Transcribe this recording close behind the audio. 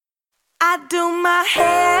I do my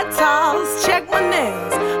hair toss, check my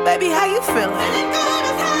nails. Baby, how you feeling?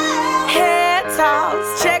 Hair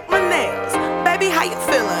toss, check my nails. Baby, how you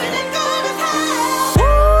feeling?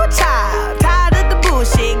 Woo, child, tired of the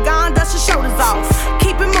bullshit. Gone, dust your shoulders off.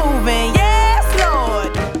 Keep it moving, yes,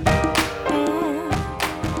 Lord.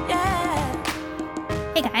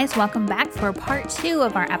 Yeah. Hey guys, welcome back for part 2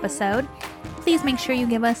 of our episode. Please make sure you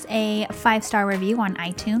give us a 5-star review on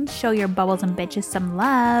iTunes. Show your bubbles and bitches some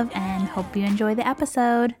love, and hope you enjoy the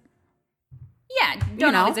episode. Yeah,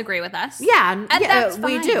 don't always agree with us. Yeah, and that's fine.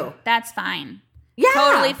 We do. That's fine. Yeah.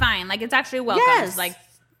 Totally fine. Like, it's actually welcome. Yes. Like,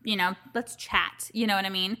 let's chat. You know what I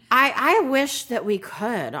mean? I wish that we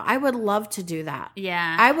could. I would love to do that.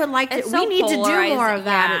 Yeah. I would like to. It's so we need to do more of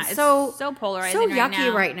that. Yeah, it's so polarizing. So right yucky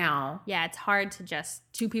now. right now. Yeah, it's hard to just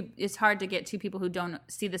it's hard to get two people who don't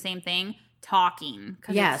see the same thing talking.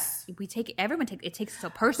 Yes. It takes it so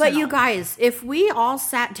personal. But you guys, if we all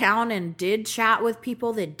sat down and did chat with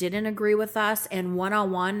people that didn't agree with us and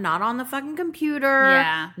one-on-one, not on the fucking computer,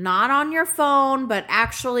 not on your phone, but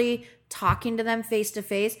actually talking to them face to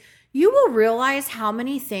face, you will realize how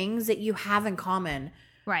many things that you have in common.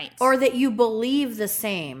 Right. Or that you believe the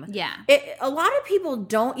same. Yeah. A lot of people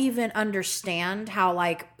don't even understand how,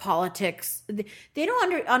 like, politics, they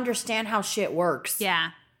don't understand how shit works. Yeah.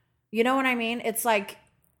 You know what I mean? It's like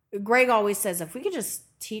Greg always says, if we could just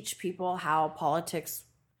teach people how politics,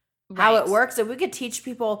 how it works, if we could teach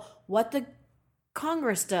people what the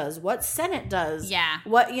Congress does, what Senate does,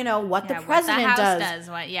 what the president what the House does,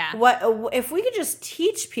 what if we could just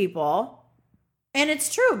teach people, and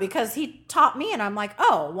it's true because he taught me, and I'm like,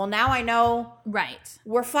 oh, well, now I know, right?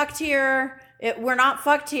 We're fucked here. We're not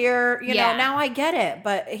fucked here. You know, now I get it.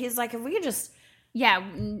 But he's like, if we could just,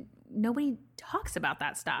 nobody talks about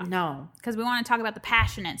that stuff. No, because we want to talk about the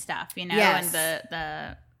passionate stuff, and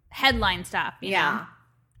the headline stuff. You know?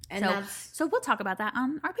 And so we'll talk about that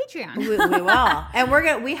on our Patreon. we will,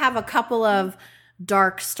 and we have a couple of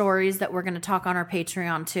dark stories that we're gonna talk on our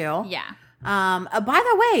Patreon too. Yeah. By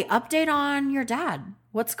the way, update on your dad.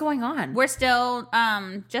 What's going on? We're still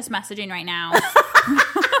just messaging right now.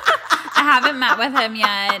 I haven't met with him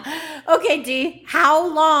yet. Okay, Dee, how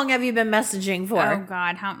long have you been messaging for? Oh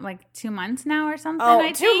God, like 2 months now or something? Oh,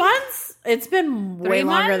 I 2 think? months? It's been way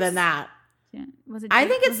longer than that. Was it? I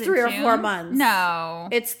think it's 3 or 4 months. No,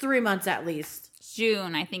 it's 3 months at least.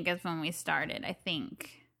 June, I think, is when we started. I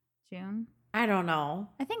think June. I don't know.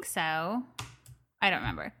 I think so. I don't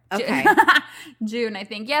remember. Okay, June, I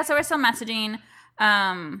think. Yeah, so we're still messaging.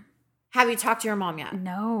 Have you talked to your mom yet?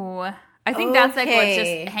 No. I think that's like what's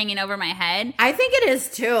just hanging over my head. I think it is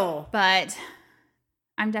too. But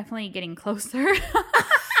I'm definitely getting closer.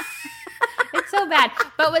 It's so bad.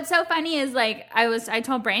 But what's so funny is, like, I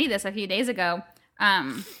told Brandi this a few days ago.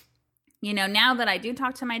 Now that I do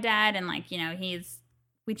talk to my dad, and, like,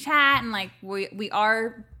 we chat, and, like, we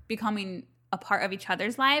are becoming a part of each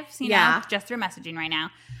other's lives, just through messaging right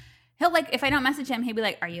now. He'll, like, if I don't message him, he'll be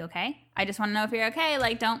like, "Are you okay? I just want to know if you're okay.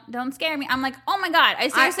 Like, don't scare me." I'm like, "Oh my God, I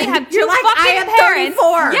seriously have 2 fucking parents."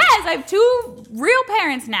 34. Yes, I have 2 real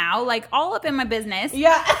parents now, like, all up in my business.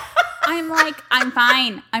 Yeah. I'm like, I'm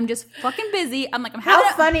fine. I'm just fucking busy. I'm like,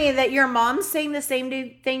 How funny that your mom's saying the same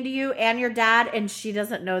thing to you and your dad, and she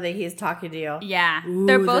doesn't know that he's talking to you. Yeah. Ooh,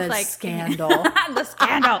 they're both the like scandal. The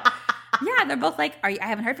scandal. Yeah, they're both like, I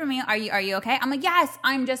haven't heard from you. Are you okay? I'm like, yes,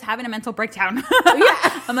 I'm just having a mental breakdown.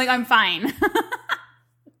 I'm like, I'm fine.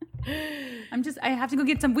 I have to go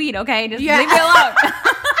get some weed, okay? Just leave me alone.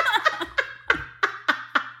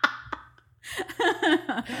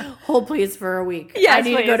 Hold please for a week. Yes, I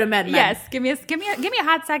need to go to MedMed. Yes, give me a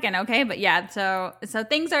hot second, okay? But yeah, so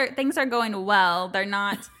things are going well. They're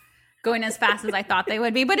not going as fast as I thought they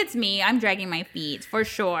would be, but it's me. I'm dragging my feet for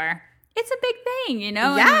sure. It's a big thing,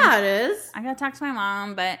 Yeah, it is. I gotta talk to my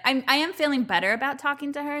mom, but I am feeling better about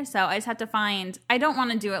talking to her. So I just have to I don't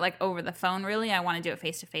want to do it like over the phone. Really, I want to do it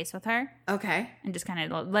face to face with her. Okay. And just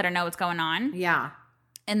kind of let her know what's going on. Yeah.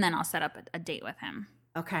 And then I'll set up a date with him.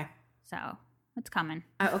 Okay. So it's coming.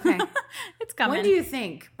 Okay. It's coming. When do you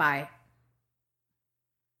think by?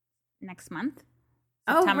 Next month.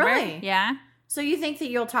 September? Oh, really? Yeah. So you think that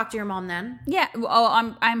you'll talk to your mom then? Yeah.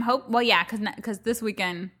 Oh, I'm hope. Well, yeah, because this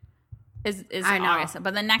weekend is August,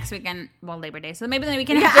 but the next weekend, Labor Day. So maybe the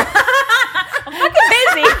weekend after. I'm fucking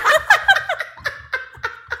busy.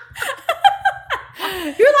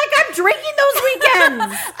 You're like, I'm drinking those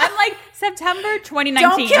weekends. I'm like, September 2019.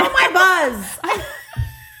 Don't kill my buzz.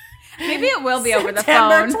 Maybe it will be over the phone.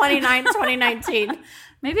 September 29, 2019.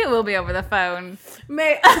 Maybe it will be over the phone.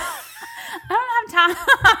 I don't have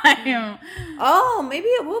time. Oh, maybe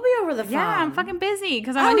it will be over the phone. Yeah, I'm fucking busy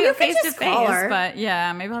because I want to do it face to face. But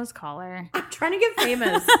yeah, maybe I'll just call her. I'm trying to get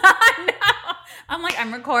famous. I know. I'm like,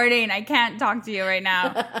 I'm recording. I can't talk to you right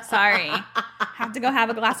now. Sorry. Have to go have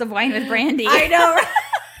a glass of wine with Brandi. I know.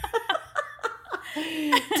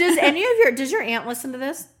 Right? Does your aunt listen to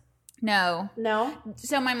this? No.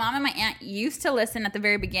 So my mom and my aunt used to listen at the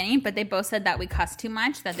very beginning, but they both said that we cussed too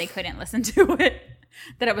much, that they couldn't listen to it,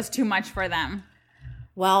 that it was too much for them.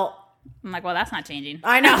 Well, I'm like, well, that's not changing.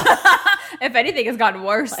 I know. If anything, it's gotten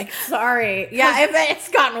worse. Like, sorry. Yeah, it's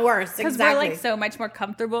gotten worse. Because we're like so much more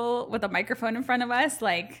comfortable with a microphone in front of us.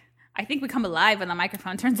 Like, I think we come alive when the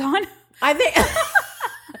microphone turns on. I think.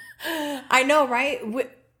 I know, right?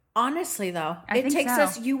 Honestly, though, it takes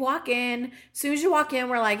us. You walk in. As soon as you walk in,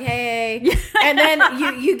 we're like, "Hey," and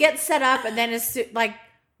then you get set up, and then it's like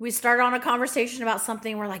we start on a conversation about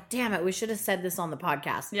something. We're like, "Damn it, we should have said this on the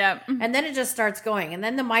podcast." Yep. And then it just starts going, and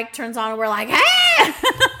then the mic turns on, and we're like, "Hey!"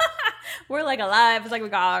 We're like alive. It's like we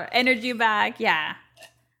got our energy back. Yeah.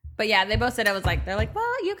 But yeah, they both said it was like they're like,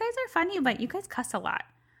 "Well, you guys are funny, but you guys cuss a lot."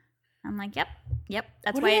 I'm like, "Yep.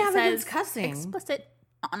 That's why it says cussing explicit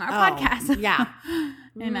on our podcast." Yeah.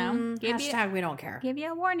 You know, hashtag we don't care. Give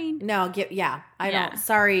you a warning. No, I don't.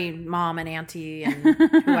 Sorry, mom and auntie and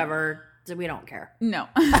whoever. We don't care. No.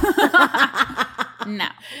 No.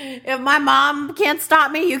 If my mom can't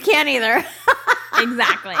stop me, you can't either.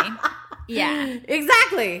 Exactly. Yeah.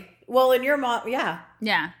 Exactly. Well, and your mom, yeah.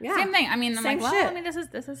 Same thing. I mean, I'm like, well, shit. I mean, this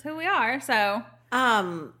is who we are. So,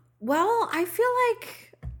 well, I feel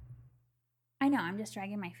like I know I'm just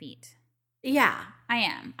dragging my feet. Yeah.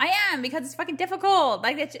 I am because it's fucking difficult.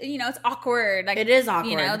 Like, it's, it's awkward. Like, it is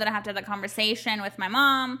awkward. That I have to have that conversation with my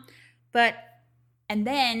mom. And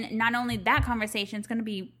then not only that conversation, it's going to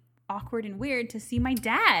be awkward and weird to see my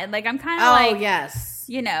dad. Like, I'm kind of like, yes.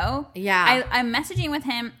 Yeah. I'm messaging with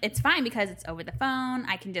him. It's fine because it's over the phone.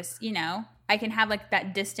 I can just, I can have like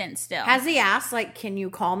that distance still. Has he asked, like, can you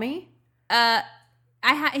call me?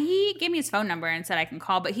 He gave me his phone number and said I can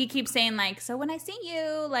call, but he keeps saying like, so when I see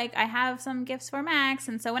you, like I have some gifts for Max,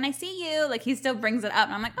 and so when I see you, like he still brings it up,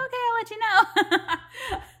 and I'm like, okay, I'll let you know.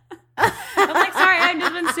 I'm like, sorry, I've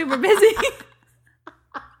just been super busy.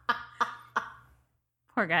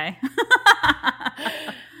 Poor guy.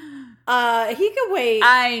 He could wait.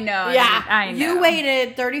 I know. Yeah, I know. You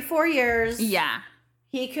waited 34 years. Yeah.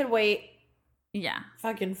 He could wait. Yeah.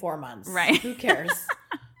 Fucking 4 months. Right. Who cares?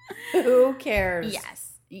 Who cares?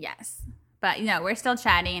 Yes. But we're still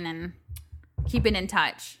chatting and keeping in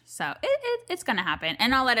touch. So it's gonna happen,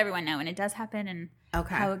 and I'll let everyone know when it does happen and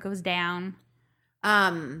how it goes down.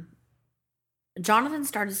 Jonathan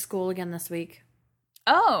started school again this week.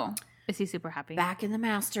 Oh, is he super happy? Back in the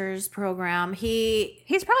master's program.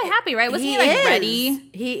 He's probably happy, right? Was he like ready?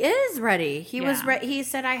 He is ready. He was ready. He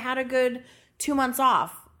said, I had a good 2 months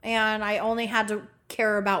off, and I only had to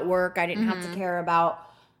care about work. I didn't have to care about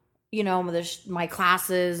my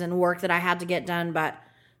classes and work that I had to get done. But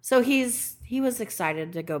so he was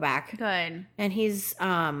excited to go back. Good. And he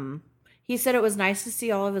said it was nice to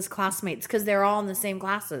see all of his classmates because they're all in the same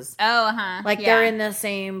classes. Oh, Like they're in the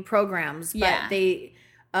same programs, but they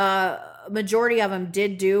majority of them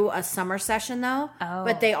did do a summer session though. Oh.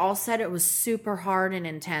 But they all said it was super hard and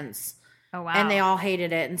intense. Oh, wow. And they all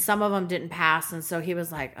hated it, and some of them didn't pass, and so he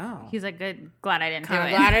was like, oh. He's like, good. Glad I didn't do it.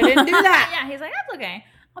 Glad I didn't do that. Yeah, he's like, that's okay.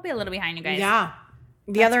 I'll be a little behind you guys. Yeah.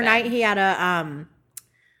 The other night he had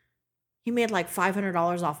he made like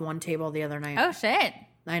 $500 off one table the other night. Oh, shit.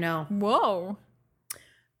 I know. Whoa.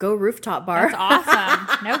 Go rooftop bar. That's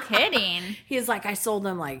awesome. No kidding. He's like, I sold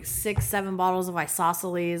them like 6-7 bottles of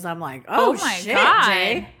isosceles. I'm like, oh my shit, God.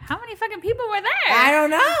 Jay. How many fucking people were there? I don't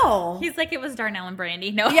know. He's like, it was Darnell and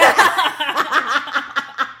Brandi. No. Yeah.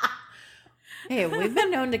 Hey, we've been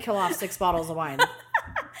known to kill off 6 bottles of wine.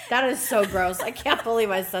 That is so gross. I can't believe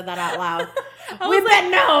I said that out loud. We've been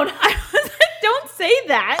known. I was like, don't say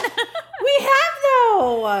that. We have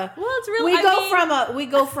though. Well, it's really. We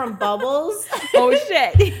go from bubbles. Oh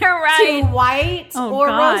shit! You're right. To white or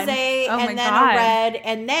rosé, and then a red,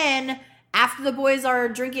 and then after the boys are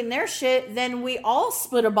drinking their shit, then we all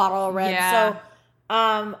split a bottle of red. Yeah. So,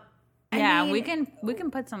 I mean, we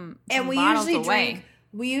can put some and we bottles usually away.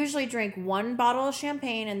 We usually drink 1 bottle of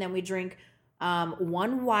champagne, and then we drink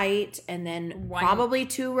 1 white, and then probably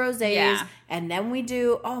 2 rosés, and then we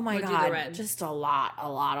do God, just a lot.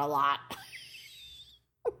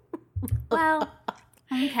 Well,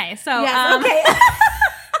 okay, so yes, okay.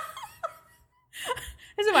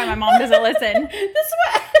 This is why my mom doesn't listen. This is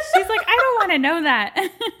why she's like, I don't want to know that.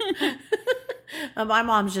 My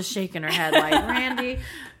mom's just shaking her head like, Randy,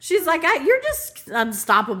 She's like, you're just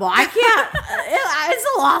unstoppable. I can't. It's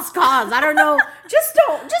a lost cause. I don't know.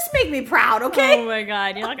 Just make me proud, okay? Oh my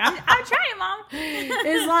God. You're like, I'm trying, Mom.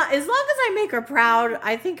 As long as I make her proud,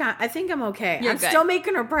 I think I'm okay. I'm good. still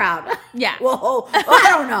making her proud. Yeah. Well, I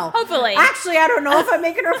don't know. Hopefully. Actually, I don't know if I'm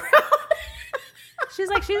making her proud. She's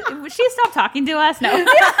like, she stopped talking to us? No.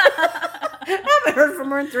 I haven't heard from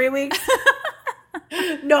her in 3 weeks.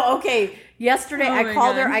 No, okay. Yesterday I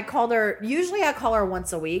called her. Usually I call her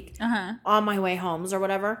once a week on my way homes or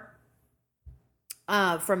whatever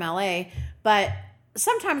from LA. But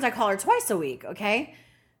sometimes I call her twice a week, okay?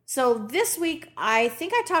 So this week, I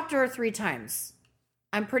think I talked to her 3 times.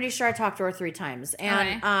 I'm pretty sure I talked to her 3 times.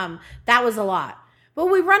 And that was a lot. But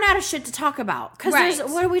we run out of shit to talk about. Because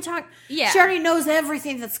what do we talk? Yeah. She already knows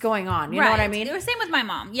everything that's going on. You know what I mean? It was same with my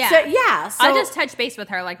mom. Yeah. So I'll just touch base with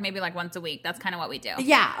her maybe once a week. That's kind of what we do.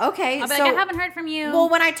 Yeah, okay. I'll be like, I haven't heard from you. Well,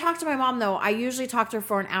 when I talk to my mom, though, I usually talk to her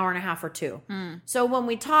for an hour and a half or 2. So when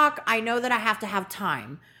we talk, I know that I have to have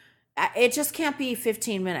time. It just can't be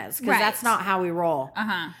 15 minutes because that's not how we roll.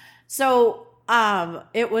 So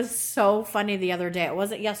it was so funny the other day. It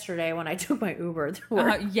wasn't yesterday when I took my Uber to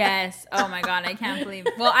work. Yes. Oh my God. I can't believe.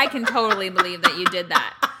 Well, I can totally believe that you did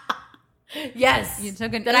that. Yes. You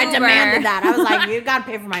took an Uber. I demanded that. I was like, you got to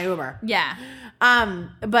pay for my Uber. Yeah.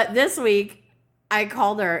 But this week I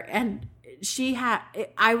called her and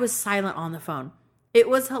I was silent on the phone. It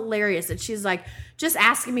was hilarious. And she's like, just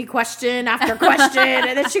asking me question after question.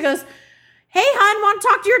 And then she goes, hey, hon, want to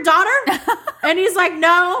talk to your daughter? And he's like,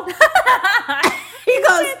 no.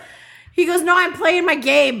 He goes, no, I'm playing my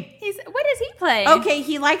game. What does he play? Okay,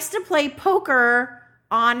 he likes to play poker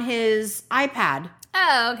on his iPad.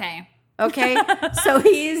 Oh, okay. Okay, so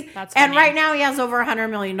That's funny. And right now he has over $100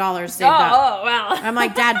 million saved up. Oh, wow. I'm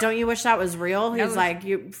like, Dad, don't you wish that was real? He's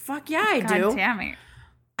like, fuck yeah, I do. God damn it.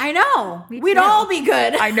 I know. We'd all be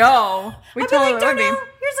good. I know. I'd be like, Darnell,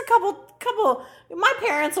 here's a couple. My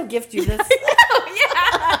parents will gift you this.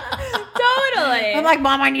 Yeah, totally. I'm like,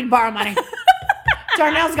 Mom, I need to borrow money.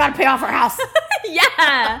 Darnell's got to pay off her house.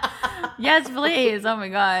 Yeah. Yes, please. Oh my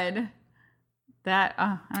God.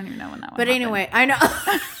 I don't even know when that one. But anyway, I know.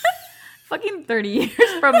 Fucking 30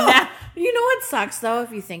 years from now. You know what sucks though,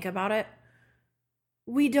 if you think about it?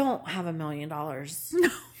 We don't have $1 million. No,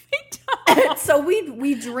 we don't. So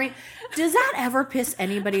we drink. Does that ever piss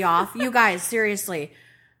anybody off? You guys, seriously.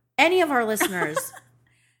 Any of our listeners.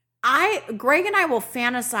 Greg and I will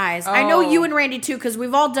fantasize. I know you and Randy too, because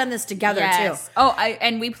we've all done this together too. Oh,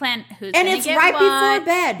 and we plan who's and gonna it's get right what, before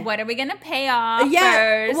bed. What are we gonna pay off?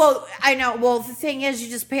 Yeah. First? Well, I know. Well, the thing is,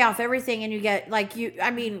 you just pay off everything, and you get what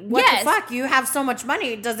the fuck? You have so much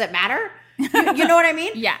money. Does it matter? You know what I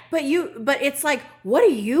mean? Yeah. But it's like, what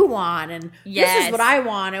do you want? And this is what I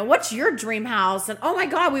want. And what's your dream house? And oh my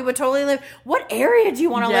God, we would totally live. What area do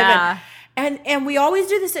you want to live in? And we always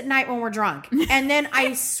do this at night when we're drunk. And then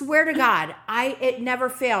I swear to God, it never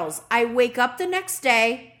fails. I wake up the next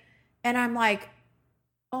day and I'm like,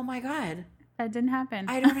 oh my God. That didn't happen.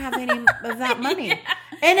 I don't have any of that money. Yeah.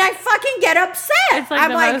 And I fucking get upset. It's like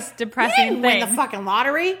the most depressing you didn't thing. Win the fucking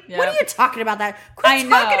lottery. Yep. What are you talking about that? Quit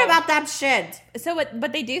talking about that shit. So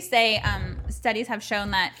but they do say, studies have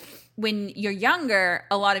shown that when you're younger,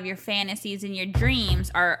 a lot of your fantasies and your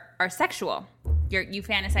dreams are sexual. You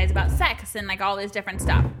fantasize about sex and all this different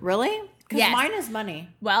stuff. Really? Because mine is money.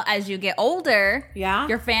 Well, as you get older,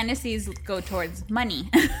 your fantasies go towards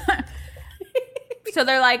money. So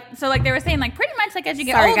they're they were saying pretty much as you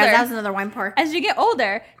get older. Sorry guys, that was another wine pour. As you get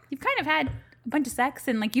older, you've kind of had a bunch of sex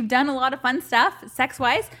and you've done a lot of fun stuff sex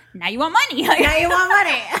wise. Now you want money. Now you want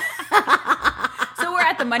money. So we're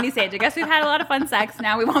at the money stage. I guess we've had a lot of fun sex.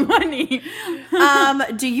 Now we want money.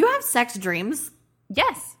 Do you have sex dreams?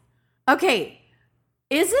 Yes. Okay.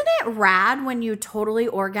 Isn't it rad when you totally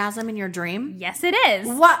orgasm in your dream? Yes, it is.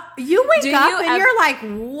 What? You wake up and you're like,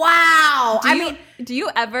 wow. Do you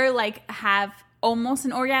ever have almost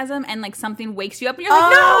an orgasm and something wakes you up and you're like,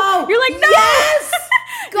 no. You're like, no. Yes.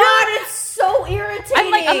 God, it's so irritating. I'm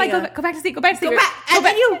like, go back to sleep. Go back to sleep. And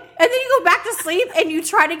then you go back to sleep and you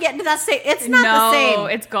try to get into that state. It's not the same. No,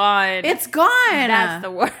 it's gone. It's gone. That's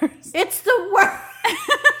the worst. It's the worst.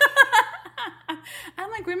 I'm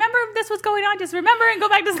like, remember this was going on. Just remember and go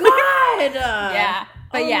back to sleep. God. Yeah.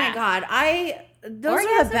 But oh my God. Those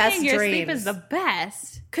are the best dreams. Your sleep is the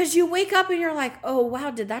best. Because you wake up and you're like, oh, wow,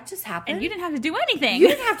 did that just happen? And you didn't have to do anything. You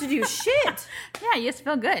didn't have to do shit. Yeah, you just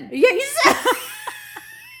feel good. Yeah, you just...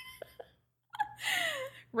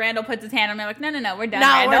 Randall puts his hand on me like, no, we're done. No,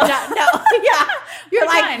 Randall. we're done. No, yeah. You're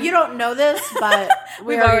like, done. You don't know this, but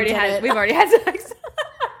we've already had sex.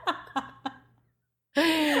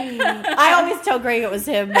 I always tell Greg it was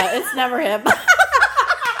him, but it's never him.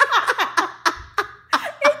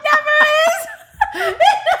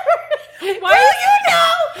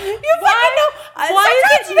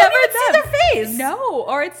 face. No,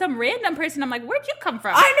 or it's some random person. I'm like, where'd you come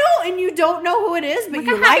from? I know, and you don't know who it is, but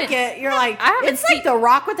you like it. You're like, it's like The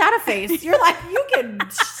Rock without a face. You're like, you can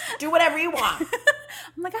do whatever you want.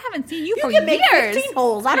 I'm like, I haven't seen you for years. You can make 15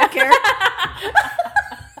 holes. I don't care.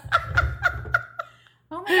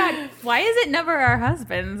 Oh my God. Why is it never our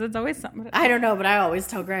husbands? It's always something. I don't know, but I always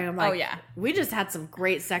tell Greg, I'm like, oh, yeah. We just had some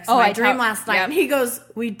great sex in my dream last night. Yep. And he goes,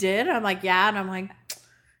 we did? I'm like, yeah. And I'm like,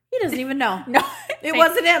 he doesn't even know. No. It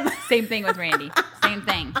wasn't him. Same thing with Randy. Same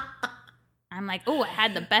thing. I'm like, oh, I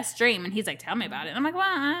had the best dream. And he's like, tell me about it. And I'm like, well,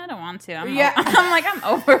 I don't want to. I'm like, I'm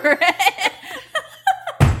over it.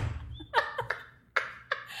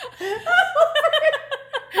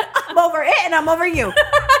 I'm over it and I'm over you.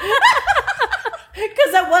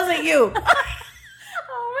 Because that wasn't you.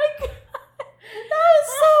 Oh my God. That is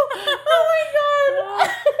so. Oh my God.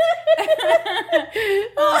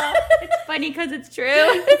 It's funny because it's true.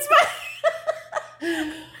 It's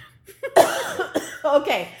funny.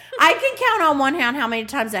 Okay. I can count on one hand how many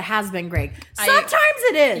times it has been Greg. Sometimes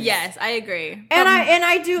it is. Yes, I agree. And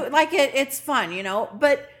I do like it. It's fun, you know.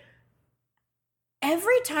 But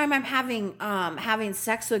every time I'm having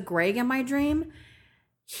sex with Greg in my dream,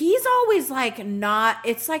 he's always like not.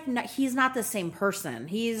 It's like he's not the same person.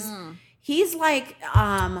 He's like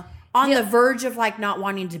on the verge of like not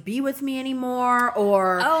wanting to be with me anymore,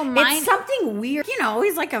 or it's something weird. You know,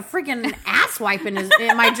 he's like a freaking asswipe in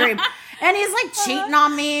my dream, and he's like cheating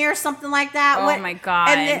on me or something like that. Oh my God!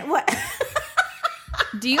 And then, what?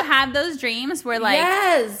 Do you have those dreams where like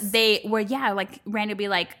like Randy would be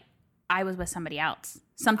like, I was with somebody else,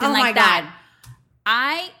 something like that.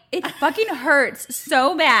 God. It fucking hurts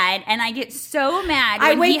so bad, and I get so mad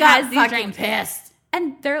when he has these dreams. Pissed.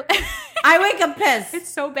 And they're I wake up pissed. It's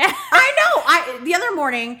so bad. I know. The other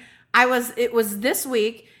morning it was this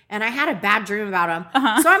week, and I had a bad dream about him.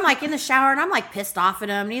 So I'm like in the shower and I'm like pissed off at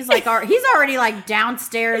him, and he's like he's already like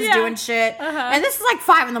downstairs doing shit. And this is like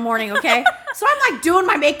 5 a.m, okay? So I'm like doing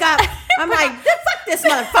my makeup. I'm like, fuck this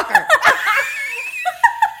motherfucker.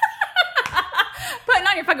 Putting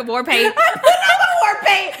on your fucking war paint. I'm putting on my war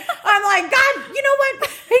paint. I'm like, God, you know what?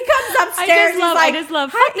 He comes upstairs. I just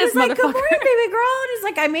love fuck this he's like, good morning, baby girl. And he's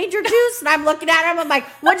like, I made your juice. And I'm looking at him. I'm like,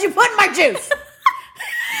 what'd you put in my juice?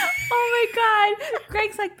 Oh my God.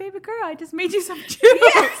 Greg's like, baby girl, I just made you some juice.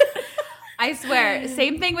 Yes. I swear.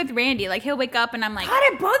 Same thing with Randy. Like, he'll wake up and I'm like, God,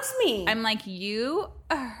 it bugs me. I'm like, you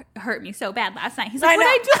hurt me so bad last night. He's like, what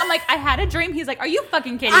did I do? I'm like, I had a dream. He's like, are you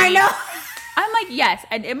fucking kidding me? I know. I'm like, yes.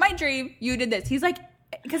 And in my dream, you did this. He's like,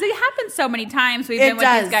 because it happens so many times. We've been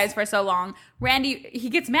with these guys for so long. Randy, he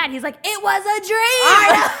gets mad. He's like, it was a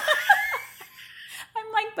dream.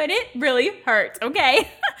 I'm like, but it really hurts,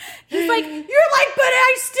 okay? He's like, you're like, but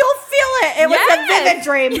I still feel it. It was a vivid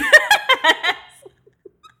dream. Yes.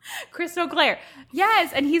 Crystal clear.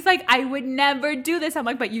 Yes. And he's like, I would never do this. I'm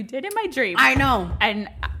like, but you did in my dream. I know. And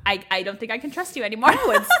I don't think I can trust you anymore.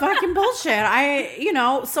 No, it's fucking bullshit.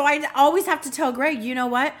 So I always have to tell Greg, you know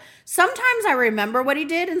what? Sometimes I remember what he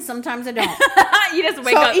did and sometimes I don't. You just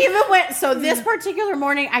wake up. So this particular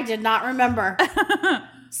morning, I did not remember.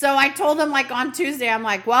 So I told him like on Tuesday, I'm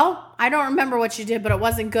like, well, I don't remember what you did, but it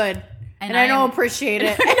wasn't good. And I don't appreciate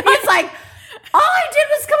it. And he's like, all I did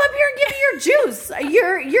was come up here and give you your juice.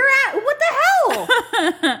 You're at, what the hell?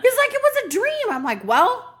 He's like, it was a dream. I'm like,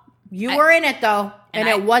 well, you were in it though. And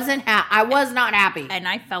it wasn't, I was not happy. And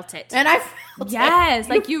I felt it. And I felt it. Yes.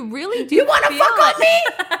 Like you really do. You want to fuck with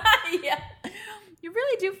me? Yeah. You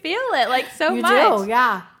really do feel it like so much. You do,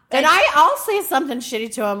 yeah. And I'll say something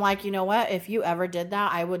shitty to him like, you know what? If you ever did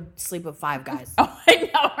that, I would sleep with 5 guys. Oh, I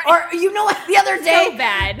know. Right? Or you know what? The other day. So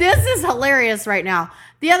bad. This is hilarious right now.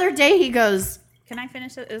 The other day he goes. Can I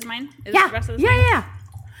finish it? Is mine? Is yeah. The rest of this mine? Yeah.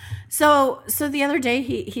 So the other day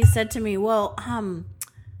he said to me, well,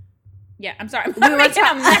 yeah, I'm sorry. I'm making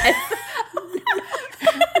a mess. No,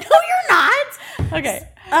 you're not. Okay.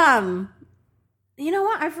 You know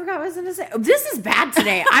what? I forgot what I was going to say. This is bad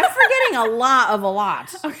today. I'm forgetting a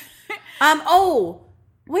lot. Okay. Oh,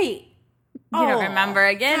 wait. You don't remember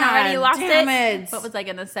again? God, already lost it. What was I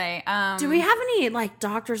going to say? Do we have any like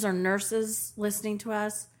doctors or nurses listening to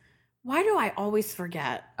us? Why do I always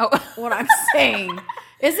forget what I'm saying?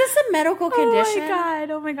 Is this a medical condition?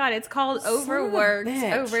 Oh my God. It's called overworked,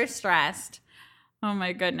 overstressed. Oh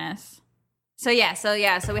my goodness. So we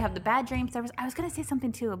have the bad dreams. I was going to say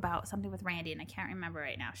something too about something with Randy and I can't remember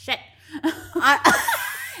right now. Shit. Now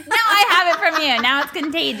I have it from you. Now it's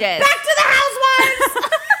contagious. Back to the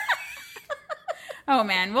housewives. Oh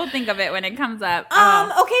man, we'll think of it when it comes up. Okay,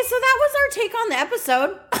 so that was our take on the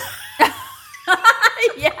episode.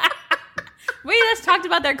 Yeah. We just talked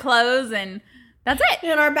about their clothes and That's it.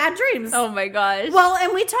 In our bad dreams. Oh my gosh. Well,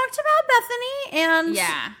 and we talked about Bethany and,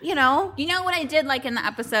 you know. You know what I did like in the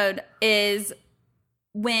episode is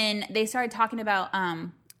when they started talking about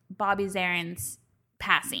Bobby Zarin's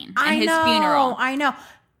passing and his funeral. I know.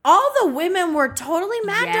 All the women were totally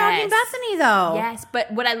mad dogging Bethany, though. Yes,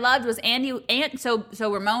 but what I loved was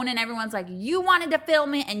so Ramona and everyone's like, you wanted to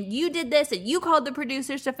film it, and you did this, and you called the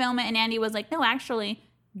producers to film it, and Andy was like, no, actually,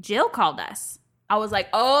 Jill called us. I was like,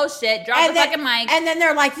 oh, shit, drop the fucking mic. And then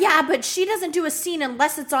they're like, yeah, but she doesn't do a scene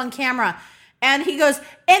unless it's on camera. And he goes,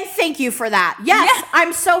 and thank you for that. Yes,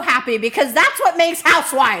 I'm so happy because that's what makes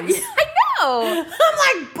Housewives. I know.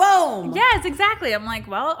 I'm like, boom. Yes, exactly. I'm like,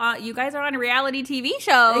 well, you guys are on a reality TV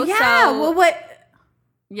show. Yeah, so. well, what?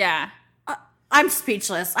 Yeah. I'm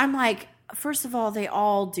speechless. I'm like, first of all, they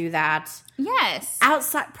all do that. Yes.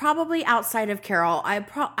 Probably outside of Carol.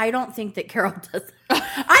 I don't think that Carol does.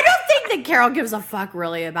 I don't think that Carol gives a fuck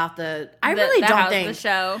really about the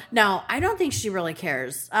show. No, I don't think she really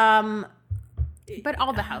cares. But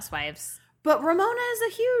all the housewives. But Ramona is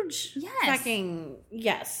a huge fucking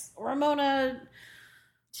Ramona.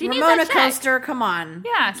 She needs that check. Coaster, come on.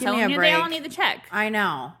 Yeah, give me a break. They all need the check. I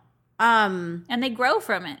know. And they grow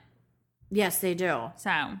from it. Yes, they do.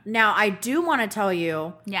 So now I do want to tell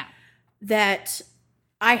you that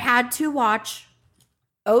I had to watch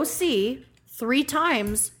OC 3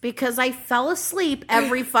 times because I fell asleep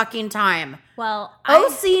every fucking time. Well,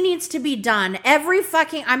 OC needs to be done.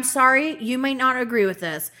 I'm sorry, you may not agree with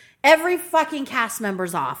this. Every fucking cast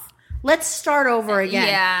member's off. Let's start over again.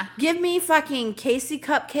 Yeah. Give me fucking Casey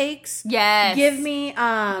Cupcakes. Yes. Give me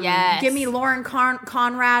give me Lauren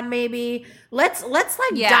Conrad maybe. Let's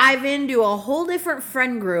dive into a whole different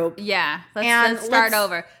friend group. Yeah. Let's start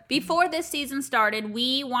over. Before this season started,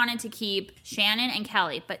 we wanted to keep Shannon and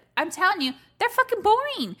Kelly, but I'm telling you, they're fucking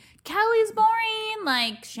boring. Kelly's boring,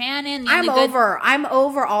 like Shannon. I'm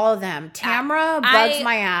over all of them. Tamra bugs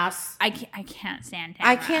my ass. I can't stand Tamra.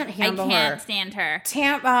 I can't handle her. I can't stand her.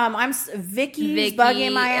 Vicky's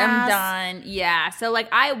bugging my ass. I'm done. Yeah. So like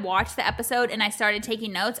I watched the episode and I started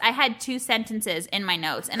taking notes. I had 2 sentences in my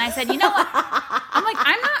notes, and I said, you know what? I'm like,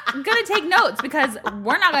 I'm not gonna take notes because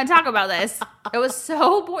we're not gonna talk about this. It was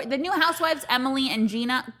so boring. The new housewives, Emily and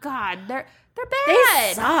Gina. God, they're bad.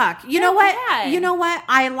 They suck. You know what? Bad. You know what?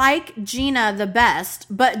 I like Gina the best,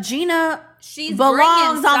 but Gina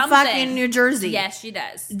belongs on fucking New Jersey. Yes, she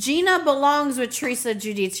does. Gina belongs with Teresa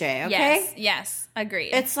Giudice, okay? Yes,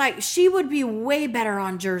 agreed. It's like she would be way better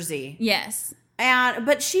on Jersey. Yes.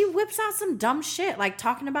 But she whips out some dumb shit, like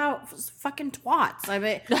talking about fucking twats. I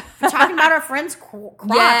mean, talking about her friend's crotch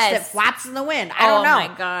that flaps in the wind. I don't know. Oh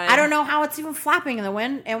my God. I don't know how it's even flapping in the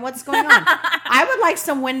wind and what's going on. I would like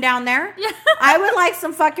some wind down there. Yeah. I would like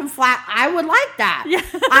some fucking flap. I would like that. Yeah.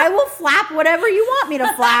 I will flap whatever you want me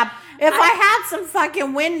to flap. If I had some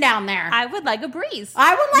fucking wind down there. I would like a breeze.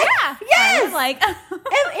 I would like, yes. I would like. and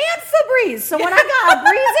Febreze. So when I got a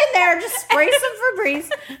breeze in there, just spray some Febreze.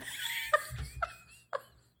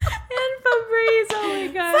 And Febreze, oh my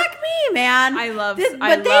God. Fuck me, man. I love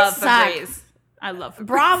Febreze. I love Febreze.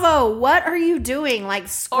 Bravo, what are you doing? Like,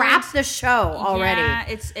 scrap the show already. Yeah,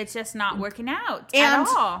 it's just not working out at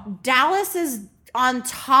all. Dallas is on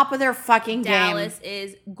top of their fucking game. Dallas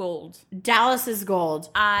is gold. Dallas is gold.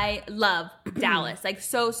 I love Dallas, like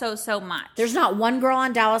so much. There's not one girl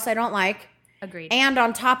on Dallas I don't like. Agreed. And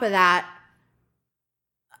on top of that,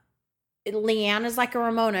 Leanne is like a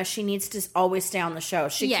Ramona. She needs to always stay on the show.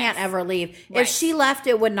 She can't ever leave. Right. If she left,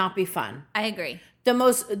 it would not be fun. I agree. The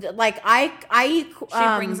most, like, she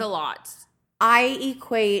brings a lot. I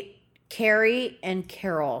equate Carrie and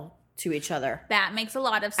Carol to each other. That makes a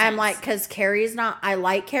lot of sense. I'm like, because Carrie's not, I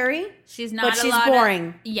like Carrie. She's not, but she's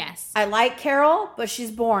boring. Yes. I like Carol, but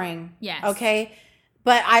she's boring. Yes. Okay.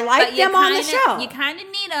 But I like them on the show. You kind of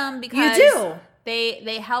need them because you do.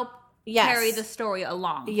 They help carry the story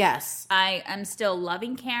along. Yes. I am still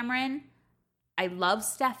loving Cameron. I love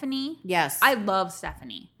Stephanie. Yes. I love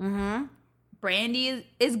Stephanie. Mm-hmm. Brandi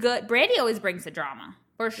is good. Brandi always brings the drama.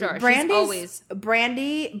 For sure. Brandy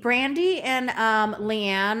and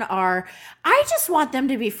Leanne are, I just want them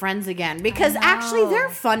to be friends again because actually they're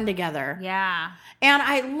fun together. Yeah. And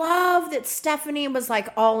I love that Stephanie was like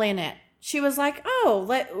all in it. She was like, oh,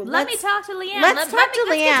 let me talk to Leanne. Let's talk to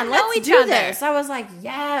Leanne. Let's do this. I was like,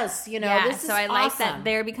 yes, this is so I awesome. like that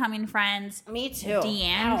they're becoming friends. Me too.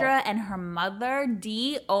 Deandra and her mother,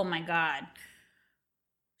 Dee. Oh my God.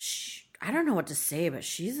 I don't know what to say, but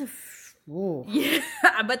she's a ooh. Yeah,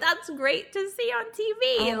 but that's great to see on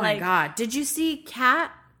TV. Oh my God. Did you see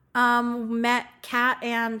Kat met Kat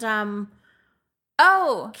and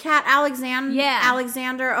Kat Alexander? Yeah.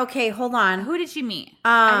 Alexander. Okay, hold on. Who did she meet?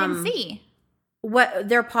 I didn't see. what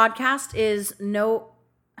their podcast is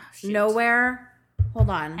nowhere. Hold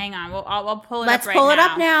on. Hang on. I'll pull it Let's up right now. Let's pull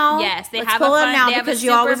it up now. Yes, Let's pull it up now because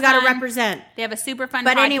you always got to represent. They have a super fun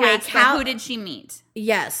but podcast. Anyway, Who did she meet?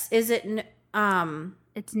 Yes. Is it...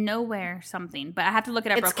 It's nowhere something, but I have to look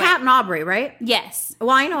it up real quick. It's Kat and Aubrey, right? Yes. Well,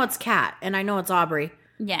 I know it's Kat, and I know it's Aubrey.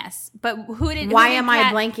 Yes, but Why am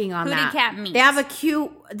I blanking on that? Who did Kat meet? They have a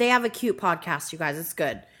cute podcast, you guys. It's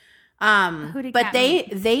good. Who did Kat meet?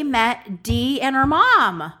 They met Dee and her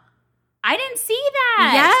mom. I didn't see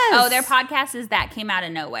that. Yes. Oh, their podcast is That Came Out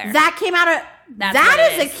of Nowhere. That came out of... That's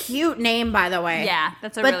that is a cute name, by the way. Yeah,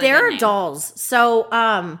 that's a but really they're good name. dolls. So,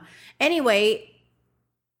 anyway...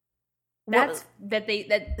 That's that they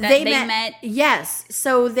met. Yes.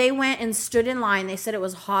 So they went and stood in line. They said it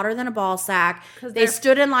was hotter than a ball sack. They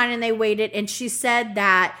stood in line and they waited. And she said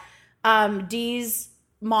that Dee's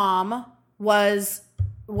mom was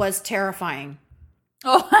terrifying.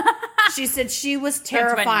 Oh, she said she was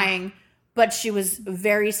terrifying, but she was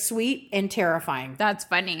very sweet and terrifing. That's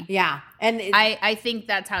funny. Yeah, and I think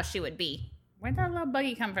that's how she would be. Where'd that little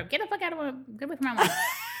buggy come from? Get the fuck out of my. Get away from my mom.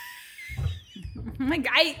 Like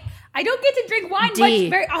I don't get to drink wine much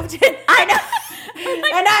very often. I know.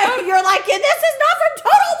 And you're like, this is not from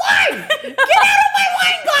Total Wine. Get out of my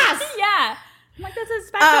wine glass. Yeah. I'm like, this is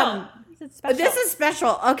special. This is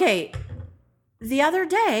special. Okay. The other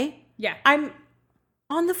day, I'm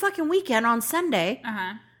on the fucking weekend on Sunday.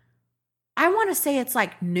 Uh-huh. I want to say it's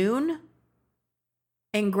like noon.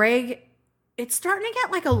 And Greg, it's starting to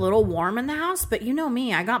get like a little warm in the house, but you know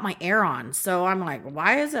me, I got my air on. So I'm like,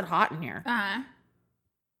 why is it hot in here? Uh-huh.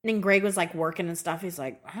 And Greg was like working and stuff. He's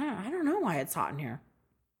like, I don't know why it's hot in here.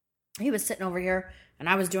 He was sitting over here and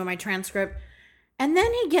I was doing my transcript. And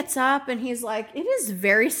then he gets up and he's like, it is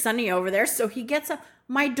very sunny over there. So he gets up.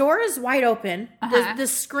 My door is wide open. Uh-huh. The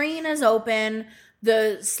screen is open.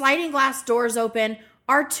 The sliding glass door is open.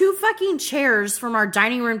 Our 2 fucking chairs from our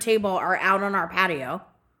dining room table are out on our patio.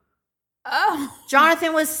 Oh.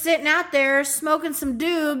 Jonathan was sitting out there smoking some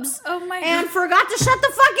doobs. Oh my God. And forgot to shut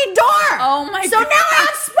the fucking door. Oh my God. So now I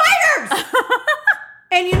have spiders.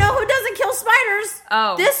 And you know who doesn't kill spiders?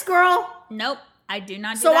 Oh. This girl. Nope. I do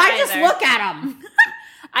not do so that I just either. look at them.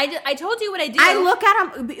 I told you what I do. I look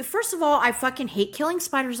at them. First of all, I fucking hate killing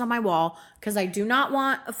spiders on my wall because I do not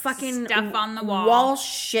want a fucking stuff on the wall. Wall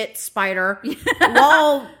shit spider.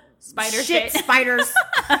 Wall spider shit spiders.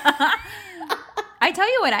 I tell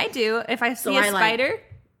you what I do if I see a spider.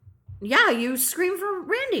 Yeah, you scream for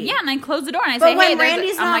Randy. Yeah, and then close the door and I but say, when "Hey,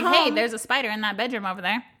 Randy's not I'm like, home, hey, there's a spider in that bedroom over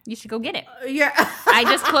there. You should go get it." Yeah. I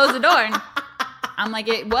just close the door and I'm like,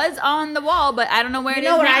 it was on the wall, but I don't know where it is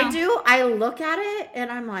now. You know what I do? I look at it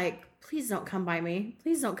and I'm like, please don't come by me.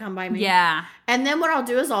 Please don't come by me. Yeah. And then what I'll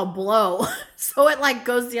do is I'll blow. So it like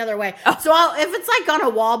goes the other way. Oh. So if it's like on a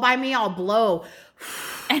wall by me, I'll blow.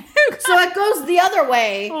 So it goes the other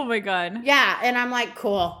way. Oh my God. Yeah. And I'm like,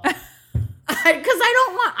 cool. Because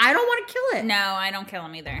I don't want to kill it. No, I don't kill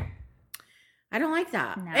him either. I don't like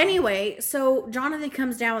that. No. Anyway, so Jonathan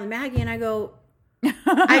comes down with Maggie and I go,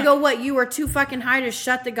 what, you were too fucking high to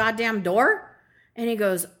shut the goddamn door? And he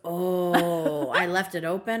goes, oh, I left it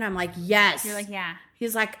open? I'm like, yes. You're like, yeah.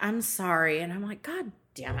 He's like, I'm sorry. And I'm like, God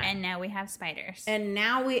damn it. And now we have spiders. And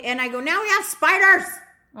now we have spiders.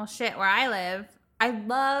 Well, shit, where I live, I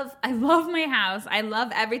love my house. I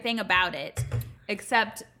love everything about it,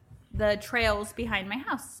 except the trails behind my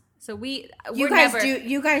house. So you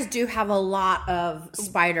guys do have a lot of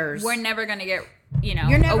spiders. We're never going to get, you're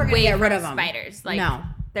never gonna get rid of them. Spiders. Like, no.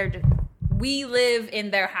 They're just, we live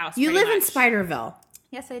in their house. You live much. in Spiderville.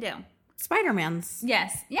 Yes, I do. Spider-Man's.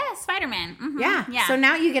 Yes, Spider-Man. Mm-hmm. Yeah. So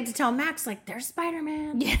now you get to tell Max, like, there's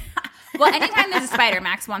Spider-Man. Yeah. Well, anytime there's a spider,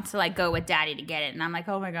 Max wants to like go with Daddy to get it, and I'm like,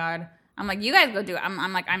 oh my God. I'm like, you guys go do it.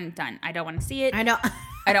 I'm like, I'm done. I don't want to see it. I don't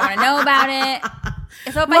want to know about it.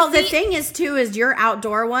 So the thing is too is your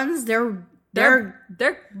outdoor ones, they're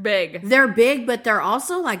big. They're big, but they're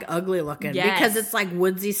also like ugly looking because it's like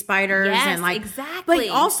woodsy spiders and like exactly. But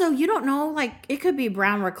also you don't know, like it could be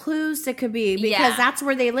brown recluse, it could be because that's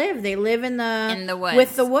where they live. They live in the woods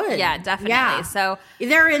with the wood. Yeah, definitely. Yeah. So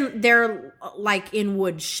they're like in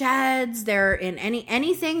wood sheds. They're in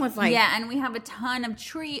anything with like and we have a ton of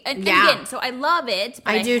tree. And again, so I love it.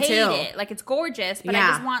 But I do hate too. it. Like it's gorgeous, but I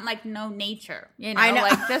just want like no nature. You know, I know.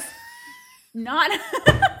 like just not.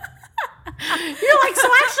 You're like, so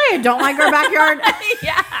actually I don't like our backyard.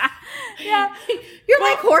 Yeah. You're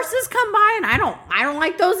like, horses come by and I don't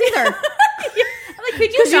like those either. Like,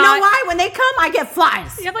 could you? Because you know why? When they come, I get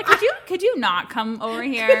flies. Yeah, like, could you not come over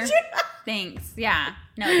here? Thanks. Yeah.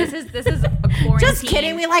 No, this is a quarantine. Just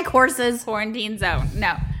kidding. We like horses. Quarantine zone.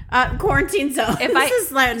 No. Quarantine zone. This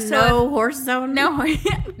is like no horse zone.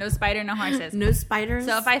 No spider, no horses. No spiders.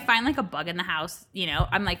 So if I find like a bug in the house,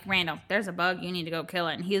 I'm like, Randall, there's a bug. You need to go kill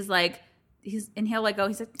it. And he's like, he's like,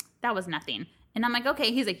 that was nothing. And I'm like,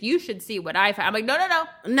 okay. He's like, you should see what I found. I'm like,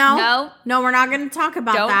 no. We're not going to talk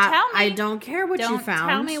about don't that. Tell me. I don't care what you found. Don't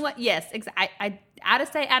tell me what. Yes, exactly. I out of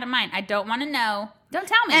sight, out of mind. I don't want to know. Don't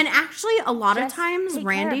tell me. And actually, a lot of times,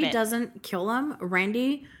 Randy doesn't kill them.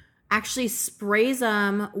 Randy actually sprays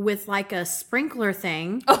them with like a sprinkler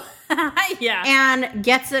thing. Oh, yeah. And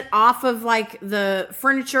gets it off of like the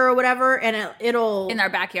furniture or whatever, and it'll in our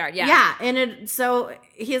backyard. Yeah. Yeah, and so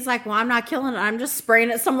he's like, "Well, I'm not killing it. I'm just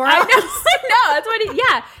spraying it somewhere else." I know.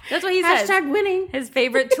 That's what he says. Hashtag winning. His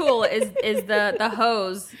favorite tool is the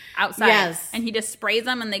hose outside. Yes. And he just sprays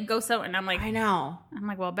them, and they go so. And I'm like, I know. I'm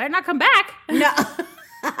like, well, better not come back. No.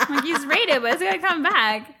 I'm like, he's rated, but it's gonna come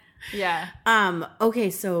back. Yeah. Okay,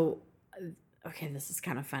 this is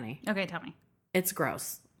kind of funny. Okay, tell me. It's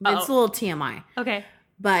gross. Uh-oh. It's a little TMI. Okay.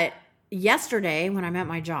 But yesterday when I'm at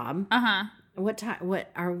my job. Uh-huh.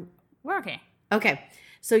 We're okay. Okay.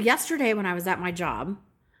 So yesterday when I was at my job,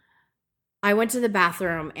 I went to the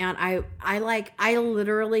bathroom and I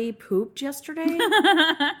literally pooped yesterday.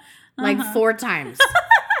 Like 4 times.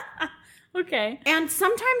 Okay. And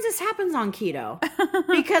sometimes this happens on keto.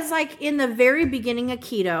 Because like in the very beginning of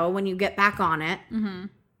keto, when you get back on it, mm-hmm.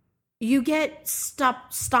 you get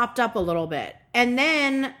stopped up a little bit. And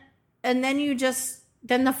then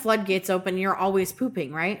the floodgates open, you're always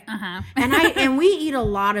pooping, right? Uh-huh. And we eat a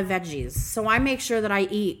lot of veggies. So I make sure that I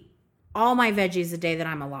eat all my veggies the day that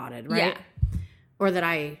I'm allotted, right? Yeah. Or that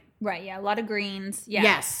I Right, yeah, a lot of greens. Yeah.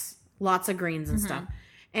 Yes. Lots of greens and stuff.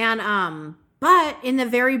 And but in the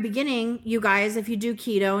very beginning, you guys, if you do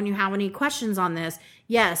keto and you have any questions on this,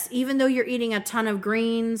 yes, even though you're eating a ton of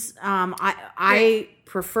greens, I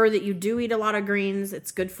prefer that you do eat a lot of greens.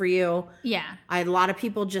 It's good for you. Yeah. A lot of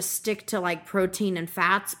people just stick to like protein and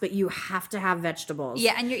fats, but you have to have vegetables.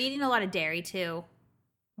 Yeah, and you're eating a lot of dairy too.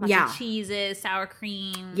 Lots of cheeses, sour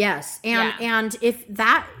cream. Yes. And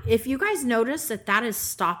if you guys notice that is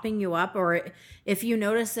stopping you up, or if you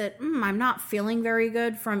notice that I'm not feeling very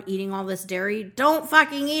good from eating all this dairy, don't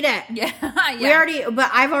fucking eat it. Yeah.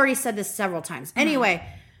 I've already said this several times. Anyway,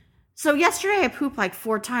 so yesterday I pooped like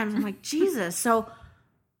 4 times. I'm like, Jesus. So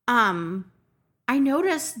I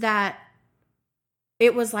noticed that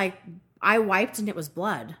it was like I wiped and it was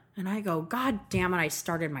blood. And I go, God damn it, I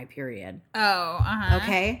started my period. Oh, uh-huh.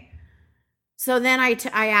 Okay. So then I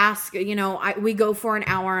ask, we go for an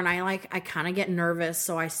hour and I kind of get nervous.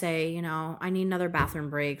 So I say, I need another bathroom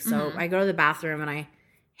break. So I go to the bathroom and I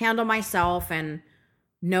handle myself and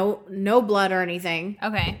no blood or anything.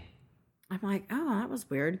 Okay. I'm like, oh, that was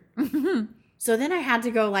weird. So then I had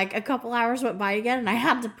to go like a couple hours went by again and I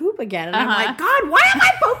had to poop again. And I'm like, God, why am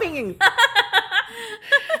I pooping?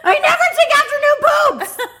 I never take afternoon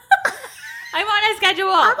poops. I'm on a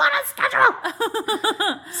schedule.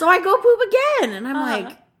 So I go poop again. And I'm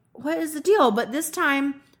like, what is the deal? But this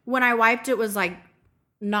time when I wiped, it was like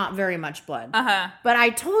not very much blood. But I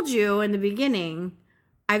told you in the beginning,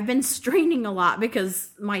 I've been straining a lot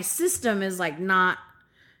because my system is like not,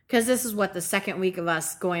 because this is what the second week of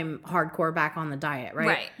us going hardcore back on the diet, right?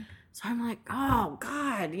 Right. So I'm like, oh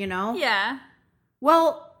God, Yeah.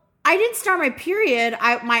 Well, I didn't start my period.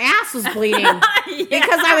 My ass was bleeding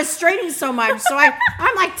because I was straining so much. So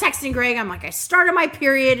I'm like texting Greg. I'm like, I started my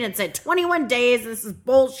period and it said 21 days. This is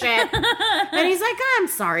bullshit. And he's like, I'm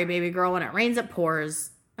sorry, baby girl. When it rains, it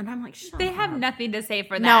pours. And I'm like, shut up. They have nothing to say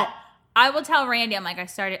for that. No. I will tell Randy, I'm like,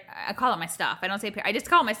 I call it my stuff. I don't say period. I just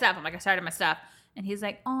call it my stuff. I'm like, I started my stuff. And he's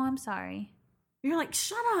like, oh, I'm sorry. You're like,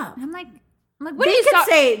 shut up. And I'm like, what do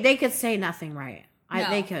you They could say nothing right. No.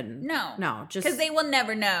 They couldn't. No. Just because they will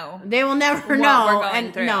never know. They will never know. We're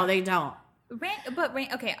going through. No, they don't.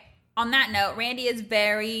 Okay. On that note, Randy is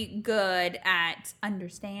very good at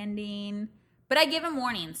understanding, but I give him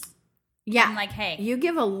warnings. Yeah. I'm like, hey. You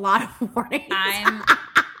give a lot of warnings.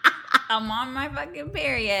 I'm on my fucking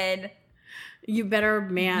period. You better,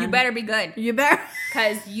 man. You better be good. You better.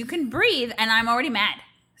 Because you can breathe, and I'm already mad.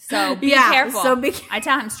 So be careful. I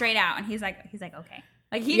tell him straight out, and he's like, okay.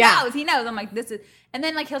 Like, he knows. I'm like, this is, and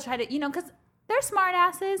then like he'll try to, because they're smart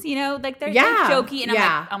asses, like they're jokey, and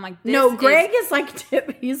I'm like, this Greg is like,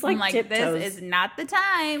 he's like, I'm like, tiptoes. This is not the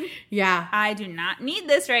time. Yeah. I do not need